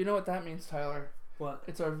 So you know what that means, Tyler? What?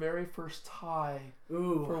 It's our very first tie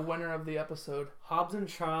Ooh. for winner of the episode. Hobbs and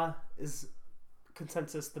Shaw is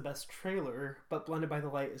consensus the best trailer, but Blinded by the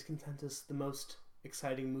Light is consensus the most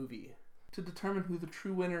exciting movie. To determine who the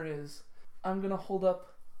true winner is, I'm going to hold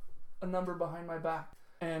up a number behind my back,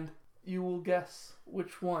 and you will guess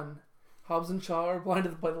which one, Hobbs and Shaw or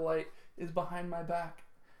Blinded by the Light, is behind my back.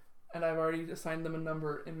 And I've already assigned them a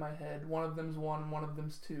number in my head. One of them's 1, one of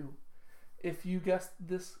them's 2. If you guess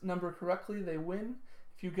this number correctly, they win.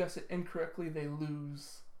 If you guess it incorrectly, they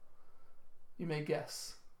lose. You may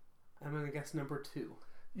guess. I'm going to guess number 2.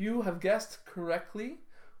 You have guessed correctly,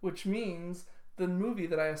 which means the movie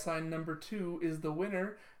that I assigned number 2 is the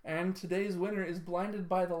winner, and today's winner is Blinded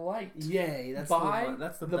by the Light. Yay, that's by the one.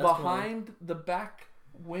 That's the the best behind the back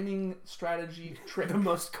winning strategy trick. The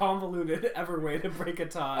most convoluted ever way to break a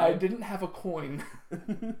tie. I didn't have a coin.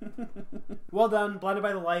 Well done, Blinded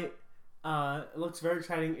by the Light. It looks very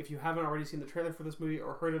exciting if you haven't already seen the trailer for this movie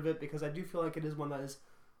or heard of it, because I do feel like it is one that is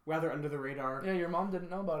rather under the radar. Yeah, your mom didn't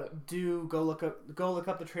know about it. Do go look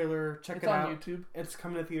up the trailer, check It's it out. on YouTube. It's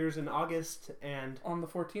coming to theaters in August, and On the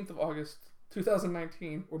 14th of August,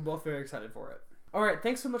 2019. we're both very excited for it. Alright,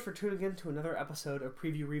 thanks so much for tuning in to another episode of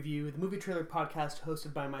Preview Review, the movie trailer podcast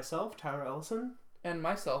hosted by myself, Tyler Ellison. And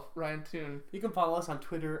myself, Ryan Toon. You can follow us on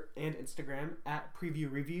Twitter and Instagram at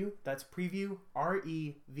Preview Review. That's Preview,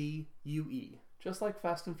 REVUE. Just like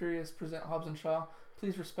Fast and Furious present Hobbs and Shaw,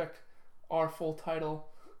 please respect our full title.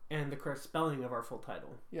 And the correct spelling of our full title.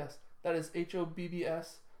 Yes, that is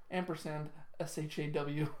HOBBS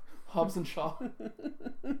 &SHAW. Hobbs and Shaw.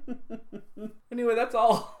 Anyway, that's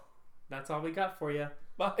all. That's all we got for you.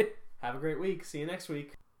 Bye. Have a great week. See you next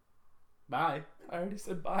week. Bye. I already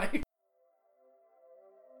said bye.